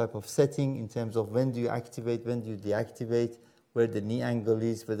different type of setting in terms of when do you activate, when do you deactivate, where the knee angle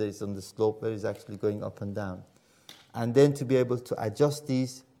is, whether it's on the slope, whether it's actually going up and down. And then to be able to adjust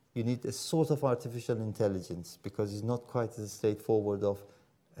these, you need a sort of artificial intelligence because it's not quite as straightforward of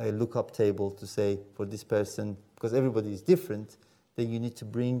a lookup table to say for this person, because everybody is different, then you need to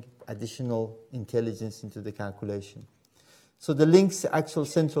bring additional intelligence into the calculation. So the LINX actual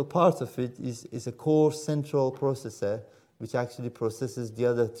central part of it is a core central processor which actually processes the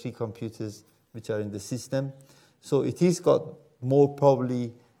other 3 computers which are in the system. So it is got more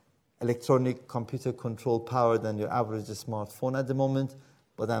probably electronic computer control power than your average smartphone at the moment,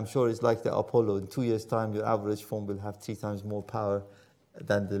 but I'm sure it's like the Apollo. In 2 years' time, your average phone will have 3 times more power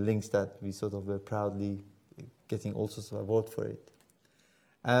than the Lynx that we sort of were proudly getting all sorts of award for it.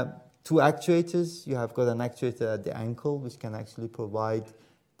 2 actuators. You have got an actuator at the ankle, which can actually provide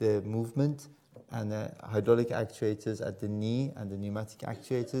the movement, and hydraulic actuators at the knee and the pneumatic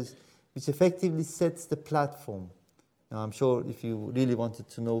actuators, which effectively sets the platform. Now, I'm sure if you really wanted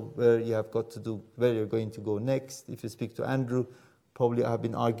to know where you're going to go next, if you speak to Andrew, probably I've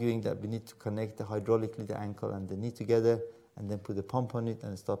been arguing that we need to connect hydraulically the ankle and the knee together, and then put a pump on it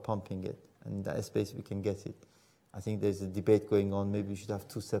and start pumping it. And in that space, we can get it. I think there's a debate going on. Maybe we should have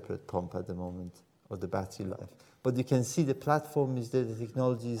 2 separate pumps at the moment, or the battery life. But you can see the platform is there, the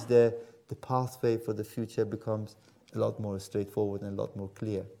technology is there, the pathway for the future becomes a lot more straightforward and a lot more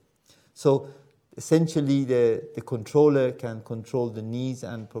clear. So essentially, the controller can control the knees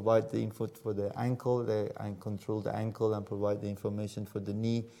and provide the input for the ankle, and control the ankle and provide the information for the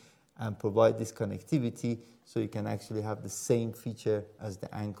knee, and provide this connectivity so you can actually have the same feature as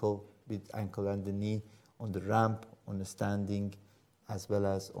the ankle, with ankle and the knee, on the ramp, on the standing, as well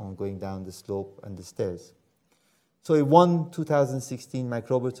as on going down the slope and the stairs. So he won 2016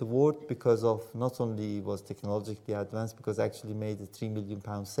 MacRoberts Award because of not only was technologically advanced, because actually made a £3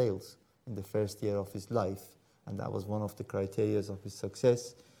 million sales in the first year of his life, and that was one of the criteria of his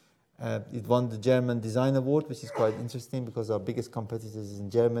success. It won the German Design Award, which is quite interesting because our biggest competitors is in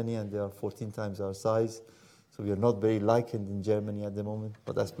Germany and they are 14 times our size. So we are not very liked in Germany at the moment,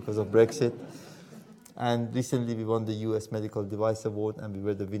 but that's because of Brexit. And recently we won the US Medical Device Award, and we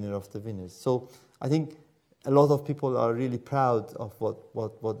were the winner of the winners. So I think a lot of people are really proud of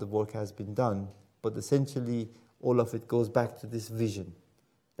what the work has been done, but essentially all of it goes back to this vision.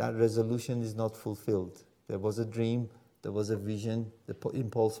 That resolution is not fulfilled. There was a dream, there was a vision, the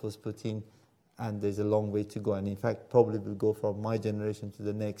impulse was put in, and there's a long way to go. And in fact, probably will go from my generation to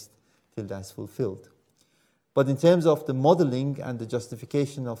the next till that's fulfilled. But in terms of the modeling and the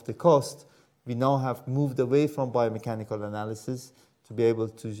justification of the cost, we now have moved away from biomechanical analysis to be able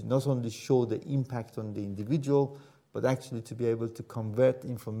to not only show the impact on the individual, but actually to be able to convert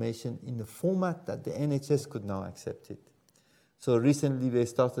information in a format that the NHS could now accept it. So recently we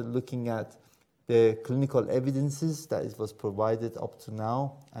started looking at the clinical evidences that was provided up to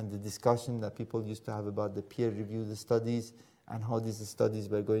now, and the discussion that people used to have about the peer-reviewed studies and how these studies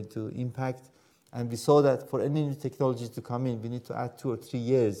were going to impact. And we saw that for any new technology to come in, we need to add 2 or 3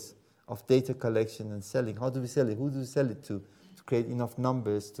 years of data collection and selling. How do we sell it? Who do we sell it to create enough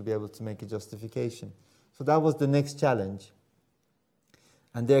numbers to be able to make a justification? So that was the next challenge.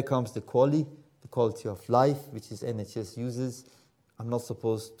 And there comes the quality of life, which is NHS uses. I'm not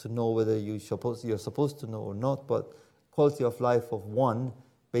supposed to know whether you're supposed to know or not, but quality of life of 1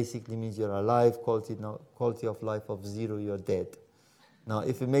 basically means you're alive. Quality of life of 0, you're dead. Now,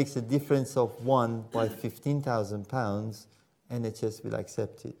 if it makes a difference of 1 by £15,000, NHS will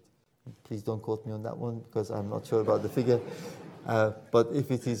accept it. Please don't quote me on that one, because I'm not sure about the figure. But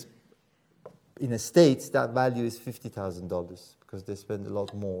if it is in a state, that value is $50,000, because they spend a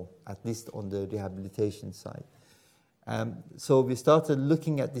lot more, at least on the rehabilitation side. So we started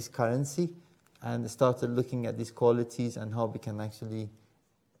looking at this currency and started looking at these qualities and how we can actually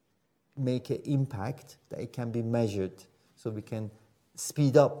make an impact that it can be measured, so we can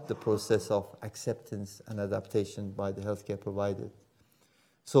speed up the process of acceptance and adaptation by the healthcare provider.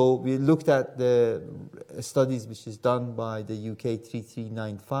 So we looked at the studies which is done by the UK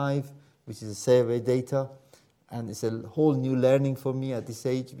 3395, which is a survey data, and it's a whole new learning for me at this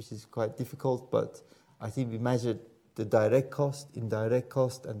age, which is quite difficult, but I think we measured the direct cost, indirect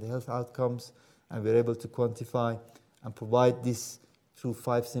cost, and the health outcomes, and we're able to quantify and provide this through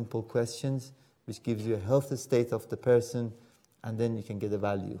 5 simple questions, which gives you a health state of the person, and then you can get a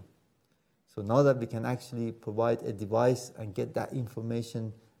value. So now that we can actually provide a device and get that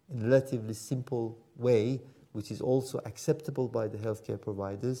information in a relatively simple way, which is also acceptable by the healthcare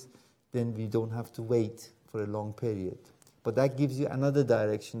providers, then we don't have to wait for a long period. But that gives you another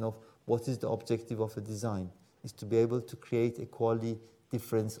direction of what is the objective of a design, is to be able to create a quality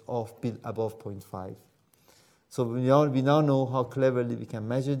difference of above 0.5. So we now know how cleverly we can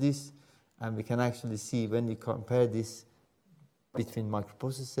measure this, and we can actually see when we compare this between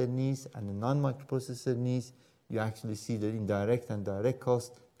microprocessor knees and the non-microprocessor knees, you actually see the indirect and direct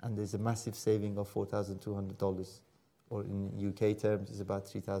cost, and there's a massive saving of $4,200, or in UK terms, it's about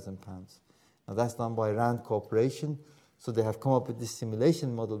 £3,000. Now that's done by RAND Corporation, so they have come up with this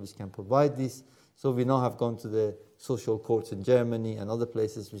simulation model which can provide this. So we now have gone to the social courts in Germany and other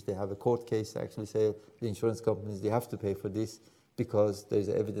places which they have a court case to actually say the insurance companies, they have to pay for this because there's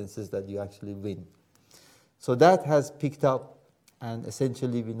evidences that you actually win. So that has picked up, and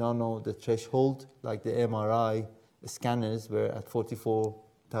essentially we now know the threshold, like the MRI scanners were at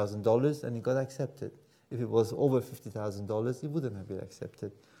 $44,000 and it got accepted. If it was over $50,000, it wouldn't have been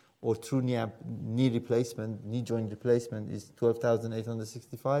accepted. Or true knee replacement, knee joint replacement is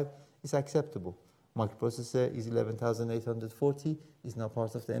 $12,865, it's acceptable. Microprocessor is $11,840, is now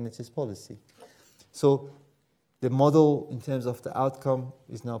part of the NHS policy. So the model in terms of the outcome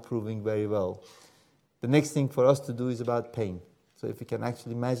is now proving very well. The next thing for us to do is about pain. So if we can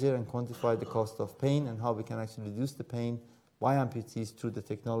actually measure and quantify the cost of pain and how we can actually reduce the pain by amputees through the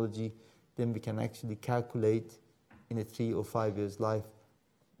technology, then we can actually calculate in a 3 or 5 years life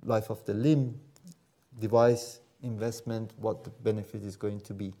of the limb, device, investment, what the benefit is going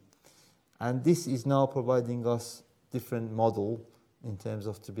to be. And this is now providing us different model in terms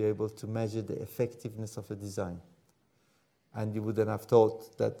of to be able to measure the effectiveness of a design. And you wouldn't have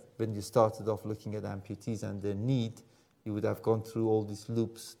thought that when you started off looking at amputees and their need, you would have gone through all these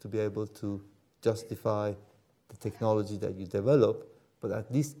loops to be able to justify the technology that you develop, but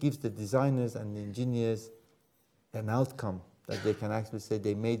at least gives the designers and the engineers an outcome that they can actually say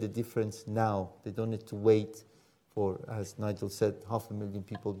they made a difference now. They don't need to wait for, as Nigel said, 500,000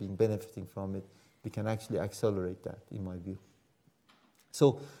 people being benefiting from it. We can actually accelerate that, in my view.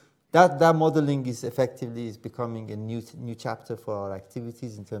 So that modeling is effectively becoming a new chapter for our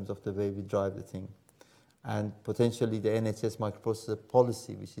activities in terms of the way we drive the thing. And potentially the NHS microprocessor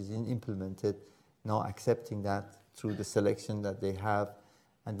policy, which is implemented, now accepting that through the selection that they have.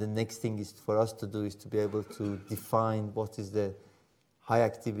 And the next thing is for us to do is to be able to define what is the high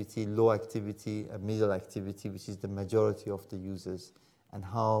activity, low activity, and middle activity, which is the majority of the users, and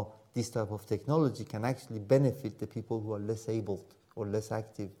how this type of technology can actually benefit the people who are less able or less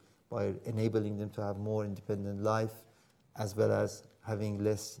active by enabling them to have more independent life, as well as having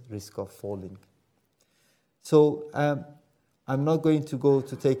less risk of falling. So I'm not going to go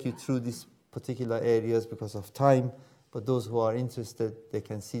to take you through these particular areas because of time, but those who are interested, they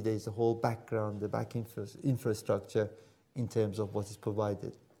can see there is a whole background, the back infrastructure in terms of what is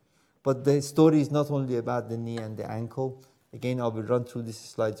provided. But the story is not only about the knee and the ankle. Again, I will run through these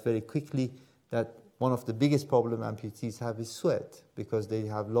slides very quickly, that one of the biggest problems amputees have is sweat, because they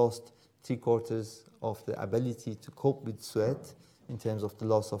have lost 3/4 of the ability to cope with sweat in terms of the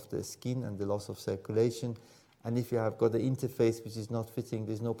loss of the skin and the loss of circulation. And if you have got an interface which is not fitting,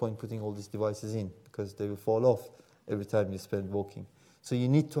 there's no point putting all these devices in, because they will fall off every time you spend walking. So you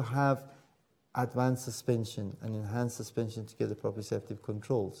need to have advanced suspension and enhanced suspension to get the proprioceptive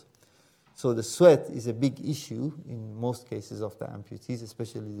controls. So the sweat is a big issue in most cases of the amputees,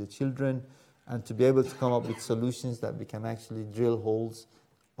 especially the children, and to be able to come up with solutions that we can actually drill holes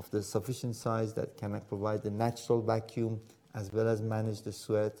of the sufficient size that can provide the natural vacuum as well as manage the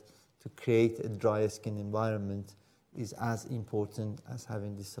sweat to create a drier skin environment is as important as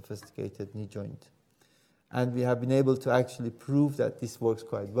having this sophisticated knee joint. And we have been able to actually prove that this works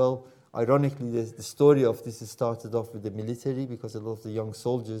quite well. Ironically, the story of this started off with the military, because a lot of the young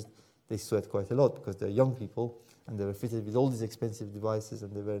soldiers, they sweat quite a lot because they're young people and they were fitted with all these expensive devices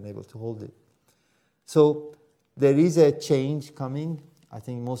and they weren't able to hold it. So there is a change coming. I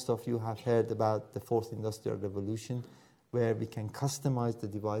think most of you have heard about the fourth industrial revolution, where we can customize the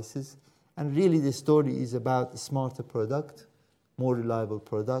devices. And really the story is about a smarter product, more reliable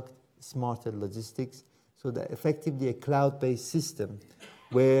product, smarter logistics, so that effectively a cloud-based system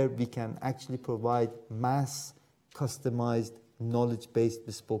where we can actually provide mass customized knowledge-based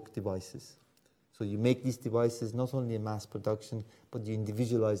bespoke devices. So you make these devices not only in mass production, but you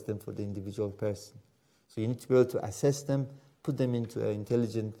individualize them for the individual person. So you need to be able to assess them, put them into an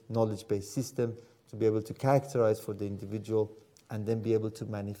intelligent knowledge-based system to be able to characterize for the individual, and then be able to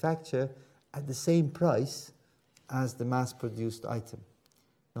manufacture at the same price as the mass-produced item.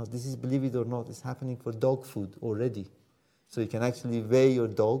 Now this is, believe it or not, is happening for dog food already. So you can actually weigh your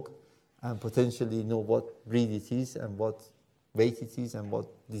dog and potentially know what breed it is and what weight it is and what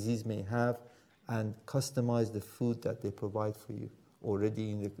disease may have, and customize the food that they provide for you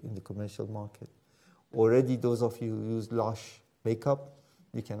already in the commercial market. Already those of you who use Lush makeup,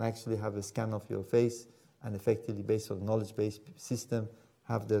 you can actually have a scan of your face and effectively, based on knowledge-based system,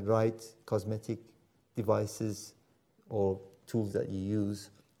 have the right cosmetic devices or tools that you use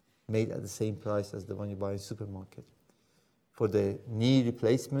made at the same price as the one you buy in the supermarket. For the knee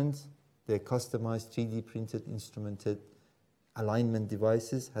replacement, the customized 3D printed instrumented alignment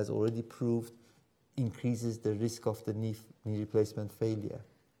devices has already proved increases the risk of the knee replacement failure.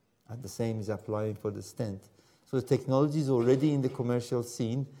 And the same is applying for the stent. So the technology is already in the commercial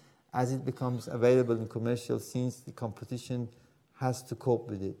scene. As it becomes available in commercial scenes, the competition has to cope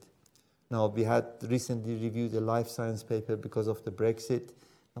with it. Now, we had recently reviewed a life science paper because of the Brexit.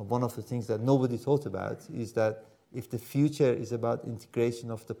 Now, one of the things that nobody thought about is that if the future is about integration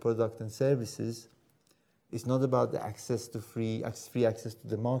of the product and services, it's not about the access to free access to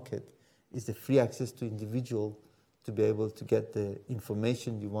the market. It's the free access to individual to be able to get the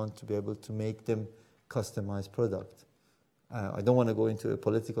information you want to be able to make them customized product. I don't want to go into a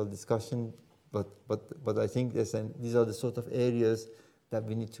political discussion, but I think these are the sort of areas that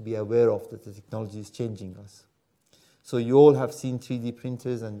we need to be aware of, that the technology is changing us. So you all have seen 3D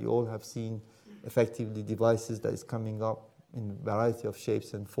printers, and you all have seen effectively devices that is coming up in a variety of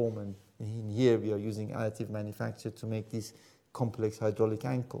shapes and form. And in here we are using additive manufacture to make these complex hydraulic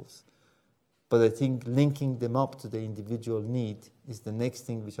ankles. But I think linking them up to the individual need is the next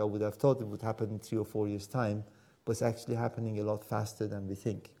thing, which I would have thought it would happen in 3 or 4 years' time, but it's actually happening a lot faster than we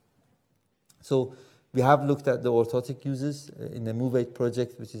think. So we have looked at the orthotic uses in the MOVE8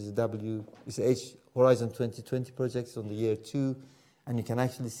 project, which is a Horizon 2020 project. It's on the year 2, and you can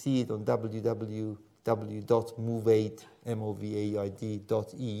actually see it on www.moveaid.eu.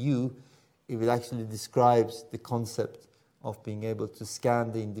 It actually describes the concept of being able to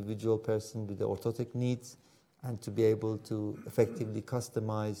scan the individual person with the orthotic needs and to be able to effectively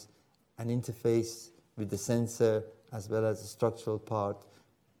customize an interface with the sensor as well as the structural part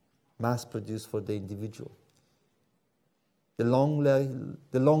mass-produced for the individual. The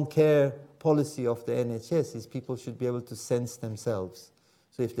long care policy of the NHS is people should be able to sense themselves.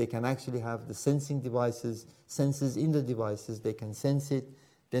 So if they can actually have the sensing devices, sensors in the devices, they can sense it,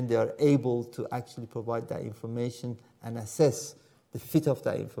 then they are able to actually provide that information and assess the fit of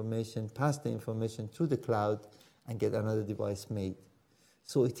that information, pass the information through the cloud, and get another device made.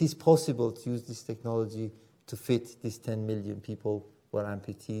 So it is possible to use this technology to fit these 10 million people who are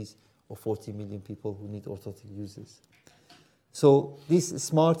amputees or 40 million people who need orthotic users. So this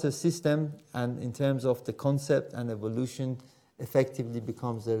smarter system, and in terms of the concept and evolution, effectively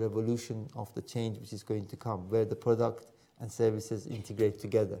becomes a revolution of the change which is going to come, where the product and services integrate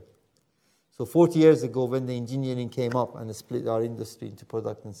together. So 40 years ago, when the engineering came up and split our industry into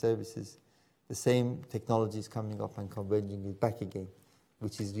product and services, the same technology is coming up and converging it back again,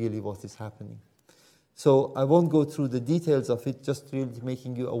 which is really what is happening. So I won't go through the details of it, just really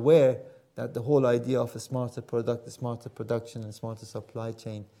making you aware that the whole idea of a smarter product, a smarter production, and smarter supply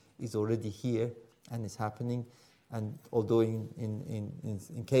chain is already here and is happening. And although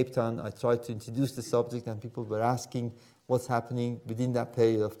in Cape Town, I tried to introduce the subject and people were asking what's happening, within that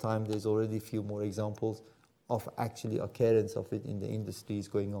period of time, there's already a few more examples of actually occurrence of it in the industries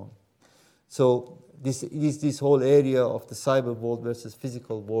going on. So this whole area of the cyber world versus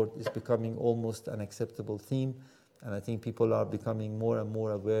physical world is becoming almost an acceptable theme. And I think people are becoming more and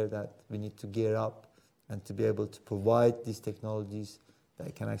more aware that we need to gear up and to be able to provide these technologies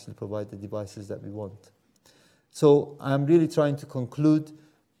that can actually provide the devices that we want. So I'm really trying to conclude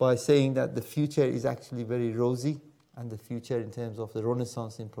by saying that the future is actually very rosy, and the future in terms of the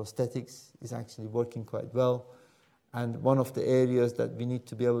renaissance in prosthetics is actually working quite well. And one of the areas that we need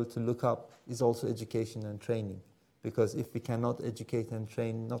to be able to look up is also education and training. Because if we cannot educate and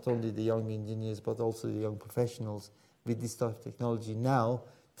train not only the young engineers but also the young professionals with this type of technology now,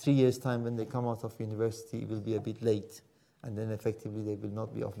 3 years' time when they come out of university, it will be a bit late. And then effectively they will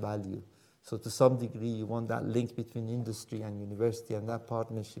not be of value. So to some degree, you want that link between industry and university and that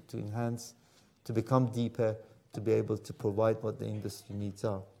partnership to enhance, to become deeper, to be able to provide what the industry needs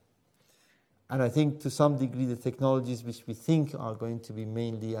are. And I think to some degree, the technologies which we think are going to be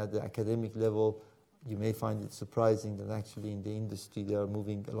mainly at the academic level, you may find it surprising that actually in the industry they are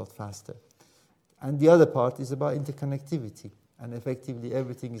moving a lot faster. And the other part is about interconnectivity. And effectively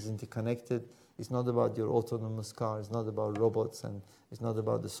everything is interconnected. It's not about your autonomous car, it's not about robots, and it's not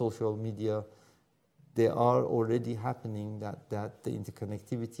about the social media. They are already happening that the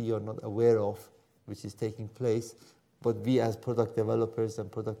interconnectivity you're not aware of, which is taking place. But we as product developers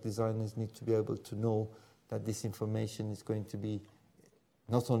and product designers need to be able to know that this information is going to be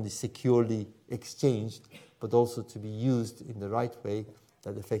not only securely exchanged, but also to be used in the right way,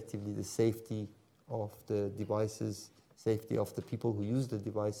 that effectively the safety of the devices, safety of the people who use the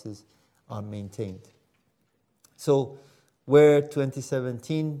devices are maintained. So where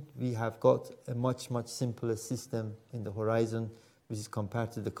 2017, we have got a much, much simpler system in the horizon, which is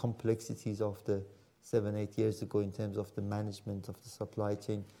compared to the complexities of the 7-8 years ago in terms of the management of the supply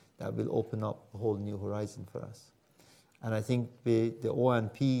chain, that will open up a whole new horizon for us. And I think the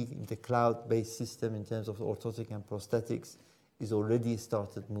ONP, the cloud-based system in terms of orthotic and prosthetics, is already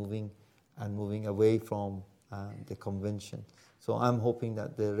started moving away from the convention. So I'm hoping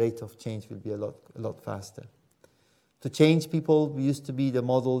that the rate of change will be a lot faster. To change people, we used to be the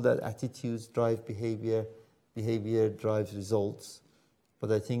model that attitudes drive behavior, behavior drives results.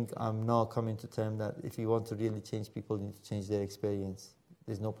 But I think I'm now coming to term that if you want to really change people, you need to change their experience.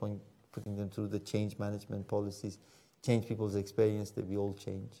 There's no point putting them through the change management policies. Change people's experience, they will all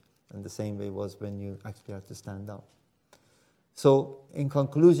change. And the same way was when you actually have to stand up. So in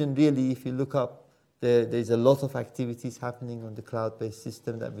conclusion, really, if you look up, there's a lot of activities happening on the cloud-based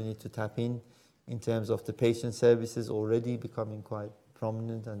system that we need to tap in terms of the patient services already becoming quite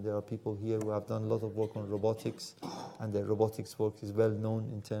prominent, and there are people here who have done a lot of work on robotics, and the robotics work is well known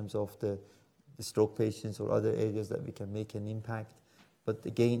in terms of the stroke patients or other areas that we can make an impact. But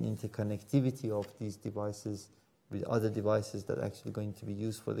again, interconnectivity of these devices with other devices that are actually going to be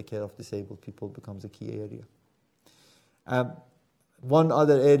used for the care of disabled people becomes a key area. One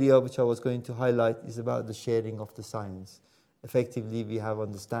other area which I was going to highlight is about the sharing of the science. Effectively, we have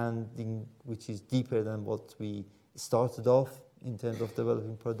understanding which is deeper than what we started off in terms of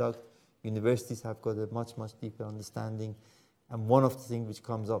developing product. Universities have got a much deeper understanding. And one of the things which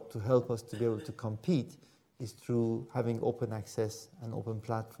comes up to help us to be able to compete is through having open access and open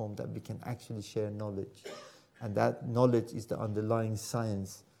platform that we can actually share knowledge. And that knowledge is the underlying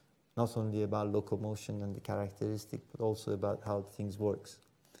science, not only about locomotion and the characteristic, but also about how things works.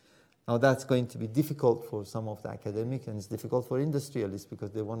 Now that's going to be difficult for some of the academic, and it's difficult for industrialists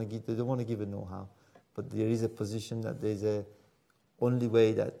because they don't want to give a know-how. But there is a position that there's a only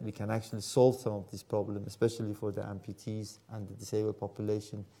way that we can actually solve some of this problem, especially for the amputees and the disabled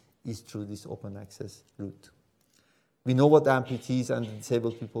population, is through this open access route. We know what the amputees and the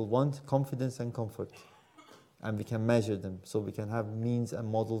disabled people want: confidence and comfort. And we can measure them. So we can have means and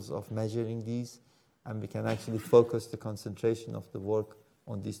models of measuring these, and we can actually focus the concentration of the work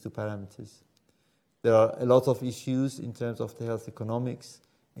on these two parameters. There are a lot of issues in terms of the health economics,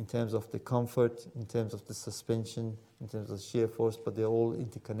 in terms of the comfort, in terms of the suspension, in terms of shear force, but they're all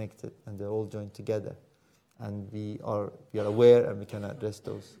interconnected and they're all joined together. And we are aware and we can address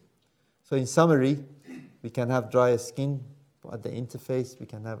those. So in summary, we can have drier skin at the interface, we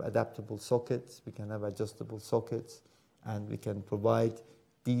can have adaptable sockets, we can have adjustable sockets, and we can provide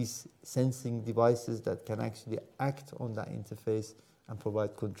these sensing devices that can actually act on that interface and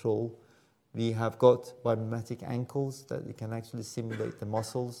provide control. We have got biomimetic ankles that we can actually simulate the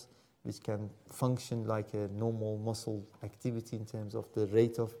muscles, which can function like a normal muscle activity in terms of the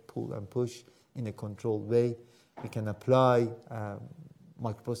rate of pull and push in a controlled way. We can apply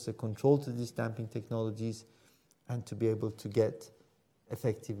microprocessor control to these damping technologies and to be able to get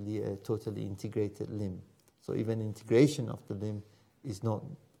effectively a totally integrated limb. So even integration of the limb is not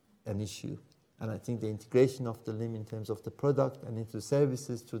an issue. And I think the integration of the limb in terms of the product and into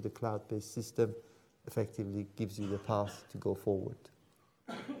services through the cloud-based system effectively gives you the path to go forward.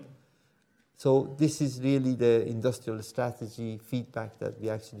 So this is really the industrial strategy feedback that we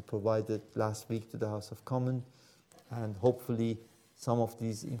actually provided last week to the House of Commons, and hopefully some of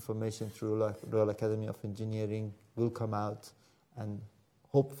these information through Royal Academy of Engineering will come out and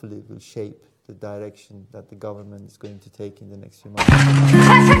hopefully will shape the direction that the government is going to take in the next few months.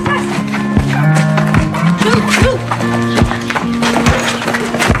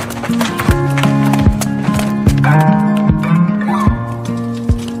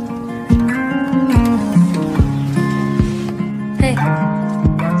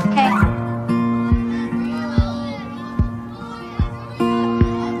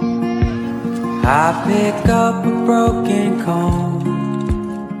 I pick up a broken comb,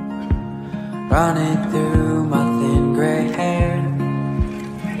 run it through my thin gray hair.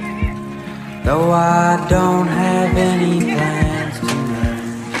 Though I don't have any plans tonight,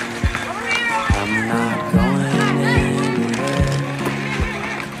 I'm not going anywhere.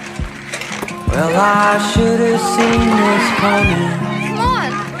 Well, I should have seen this coming. Come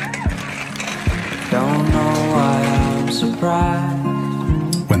on. Don't know why I'm surprised.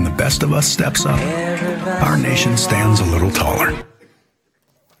 When the best of us steps up, our nation stands a little taller.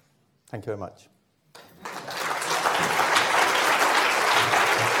 Thank you very much.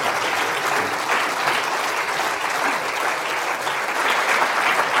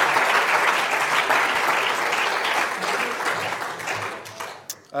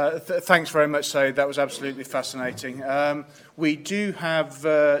 Thanks very much, Saeed. That was absolutely fascinating. We do have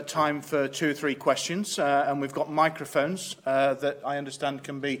time for 2 or 3 questions, and we've got microphones that I understand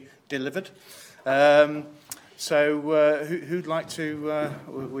can be delivered. So who'd like to...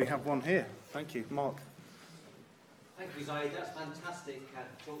 we have one here. Thank you. Mark. Thank you, Saeed. That's fantastic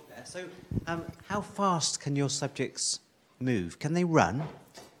talk there. So how fast can your subjects move? Can they run?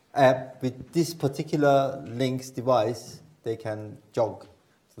 With this particular Lynx device, they can jog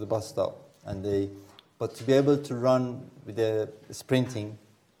to the bus stop, but to be able to run with the sprinting,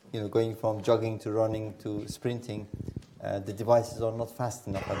 going from jogging to running to sprinting, the devices are not fast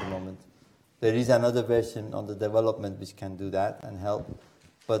enough at the moment. There is another version under development which can do that and help,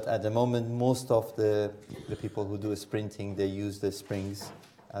 but at the moment, most of the people who do sprinting, they use the springs,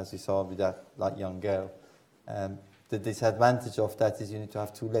 as you saw with that young girl. The disadvantage of that is you need to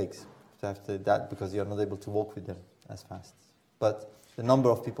have two legs that because you're not able to walk with them as fast. But the number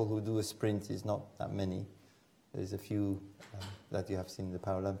of people who do a sprint is not that many. There's a few that you have seen in the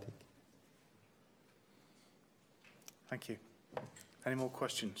Paralympic. Thank you. Any more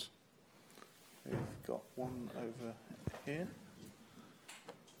questions? We've got one over here.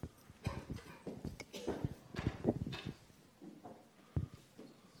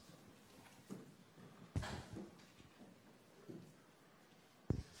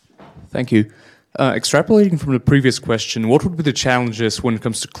 Thank you. Extrapolating from the previous question, what would be the challenges when it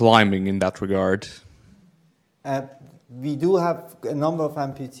comes to climbing in that regard? We do have a number of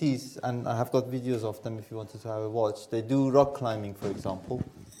amputees, and I have got videos of them if you wanted to have a watch. They do rock climbing, for example.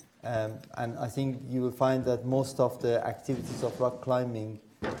 And I think you will find that most of the activities of rock climbing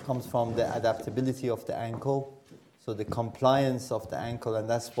comes from the adaptability of the ankle, so the compliance of the ankle, and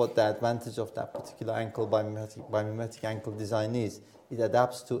that's what the advantage of that particular ankle biomimetic ankle design is. It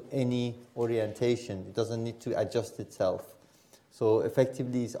adapts to any orientation. It doesn't need to adjust itself. So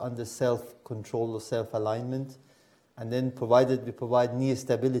effectively it's under self-control or self-alignment. And then provided we provide knee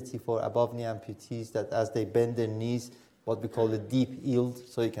stability for above-knee amputees, that as they bend their knees, what we call a deep yield,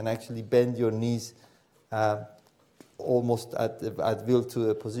 so you can actually bend your knees almost at will to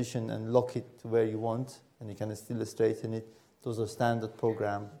a position and lock it to where you want, and you can still straighten it. Those are standard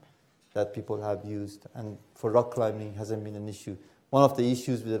program that people have used. And for rock climbing, hasn't been an issue. One of the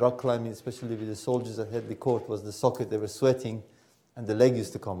issues with the rock climbing, especially with the soldiers at Headley Court, was the socket. They were sweating, and the leg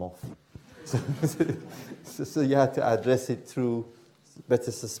used to come off. So you had to address it through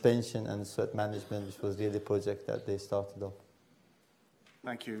better suspension and sweat management, which was really a project that they started off.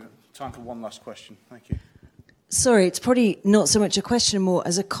 Thank you. Time for one last question. Thank you. Sorry, it's probably not so much a question, more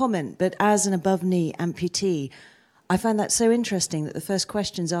as a comment, but as an above-knee amputee, I find that so interesting that the first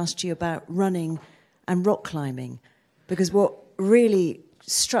questions asked you about running and rock climbing, because what really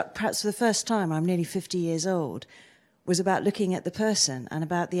struck, perhaps for the first time, I'm nearly 50 years old, was about looking at the person and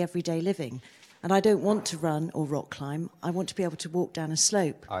about the everyday living. And I don't want to run or rock climb. I want to be able to walk down a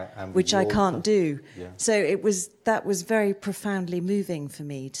slope, which I can't do. Yeah. So that was very profoundly moving for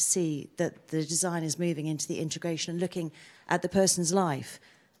me to see that the design is moving into the integration and looking at the person's life.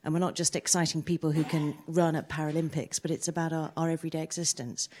 And we're not just exciting people who can run at Paralympics, but it's about our everyday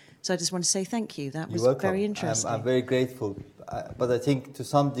existence. So I just want to say thank you. That was very interesting. I'm very grateful. But I think to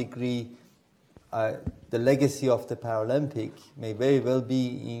some degree, the legacy of the Paralympic may very well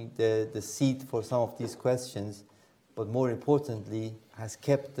be the seed for some of these questions, but more importantly, has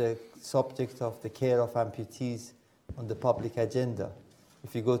kept the subject of the care of amputees on the public agenda.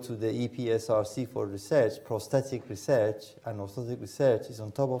 If you go to the EPSRC for research, prosthetic research and orthotic research is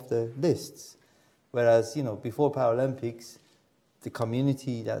on top of the lists. Whereas, before Paralympics, the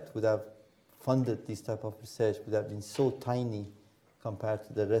community that would have funded this type of research would have been so tiny compared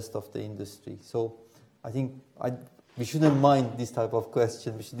to the rest of the industry. So I think we shouldn't mind this type of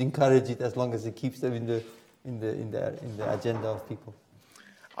question. We should encourage it as long as it keeps them in the agenda of people.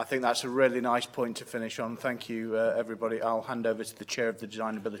 I think that's a really nice point to finish on. Thank you, everybody. I'll hand over to the Chair of the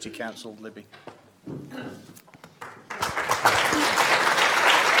Designability Council, Libby.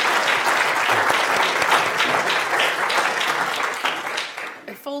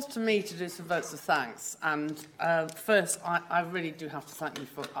 It falls to me to do some votes of thanks. And first, I really do have to thank you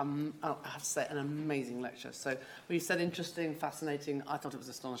for, I have to say, an amazing lecture. So when you said interesting, fascinating, I thought it was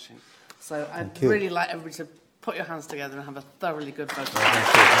astonishing. So I'd really like everybody to put your hands together and have a thoroughly good vote. Thank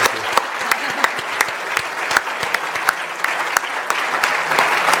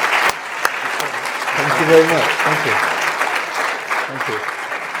you very much. Thank you.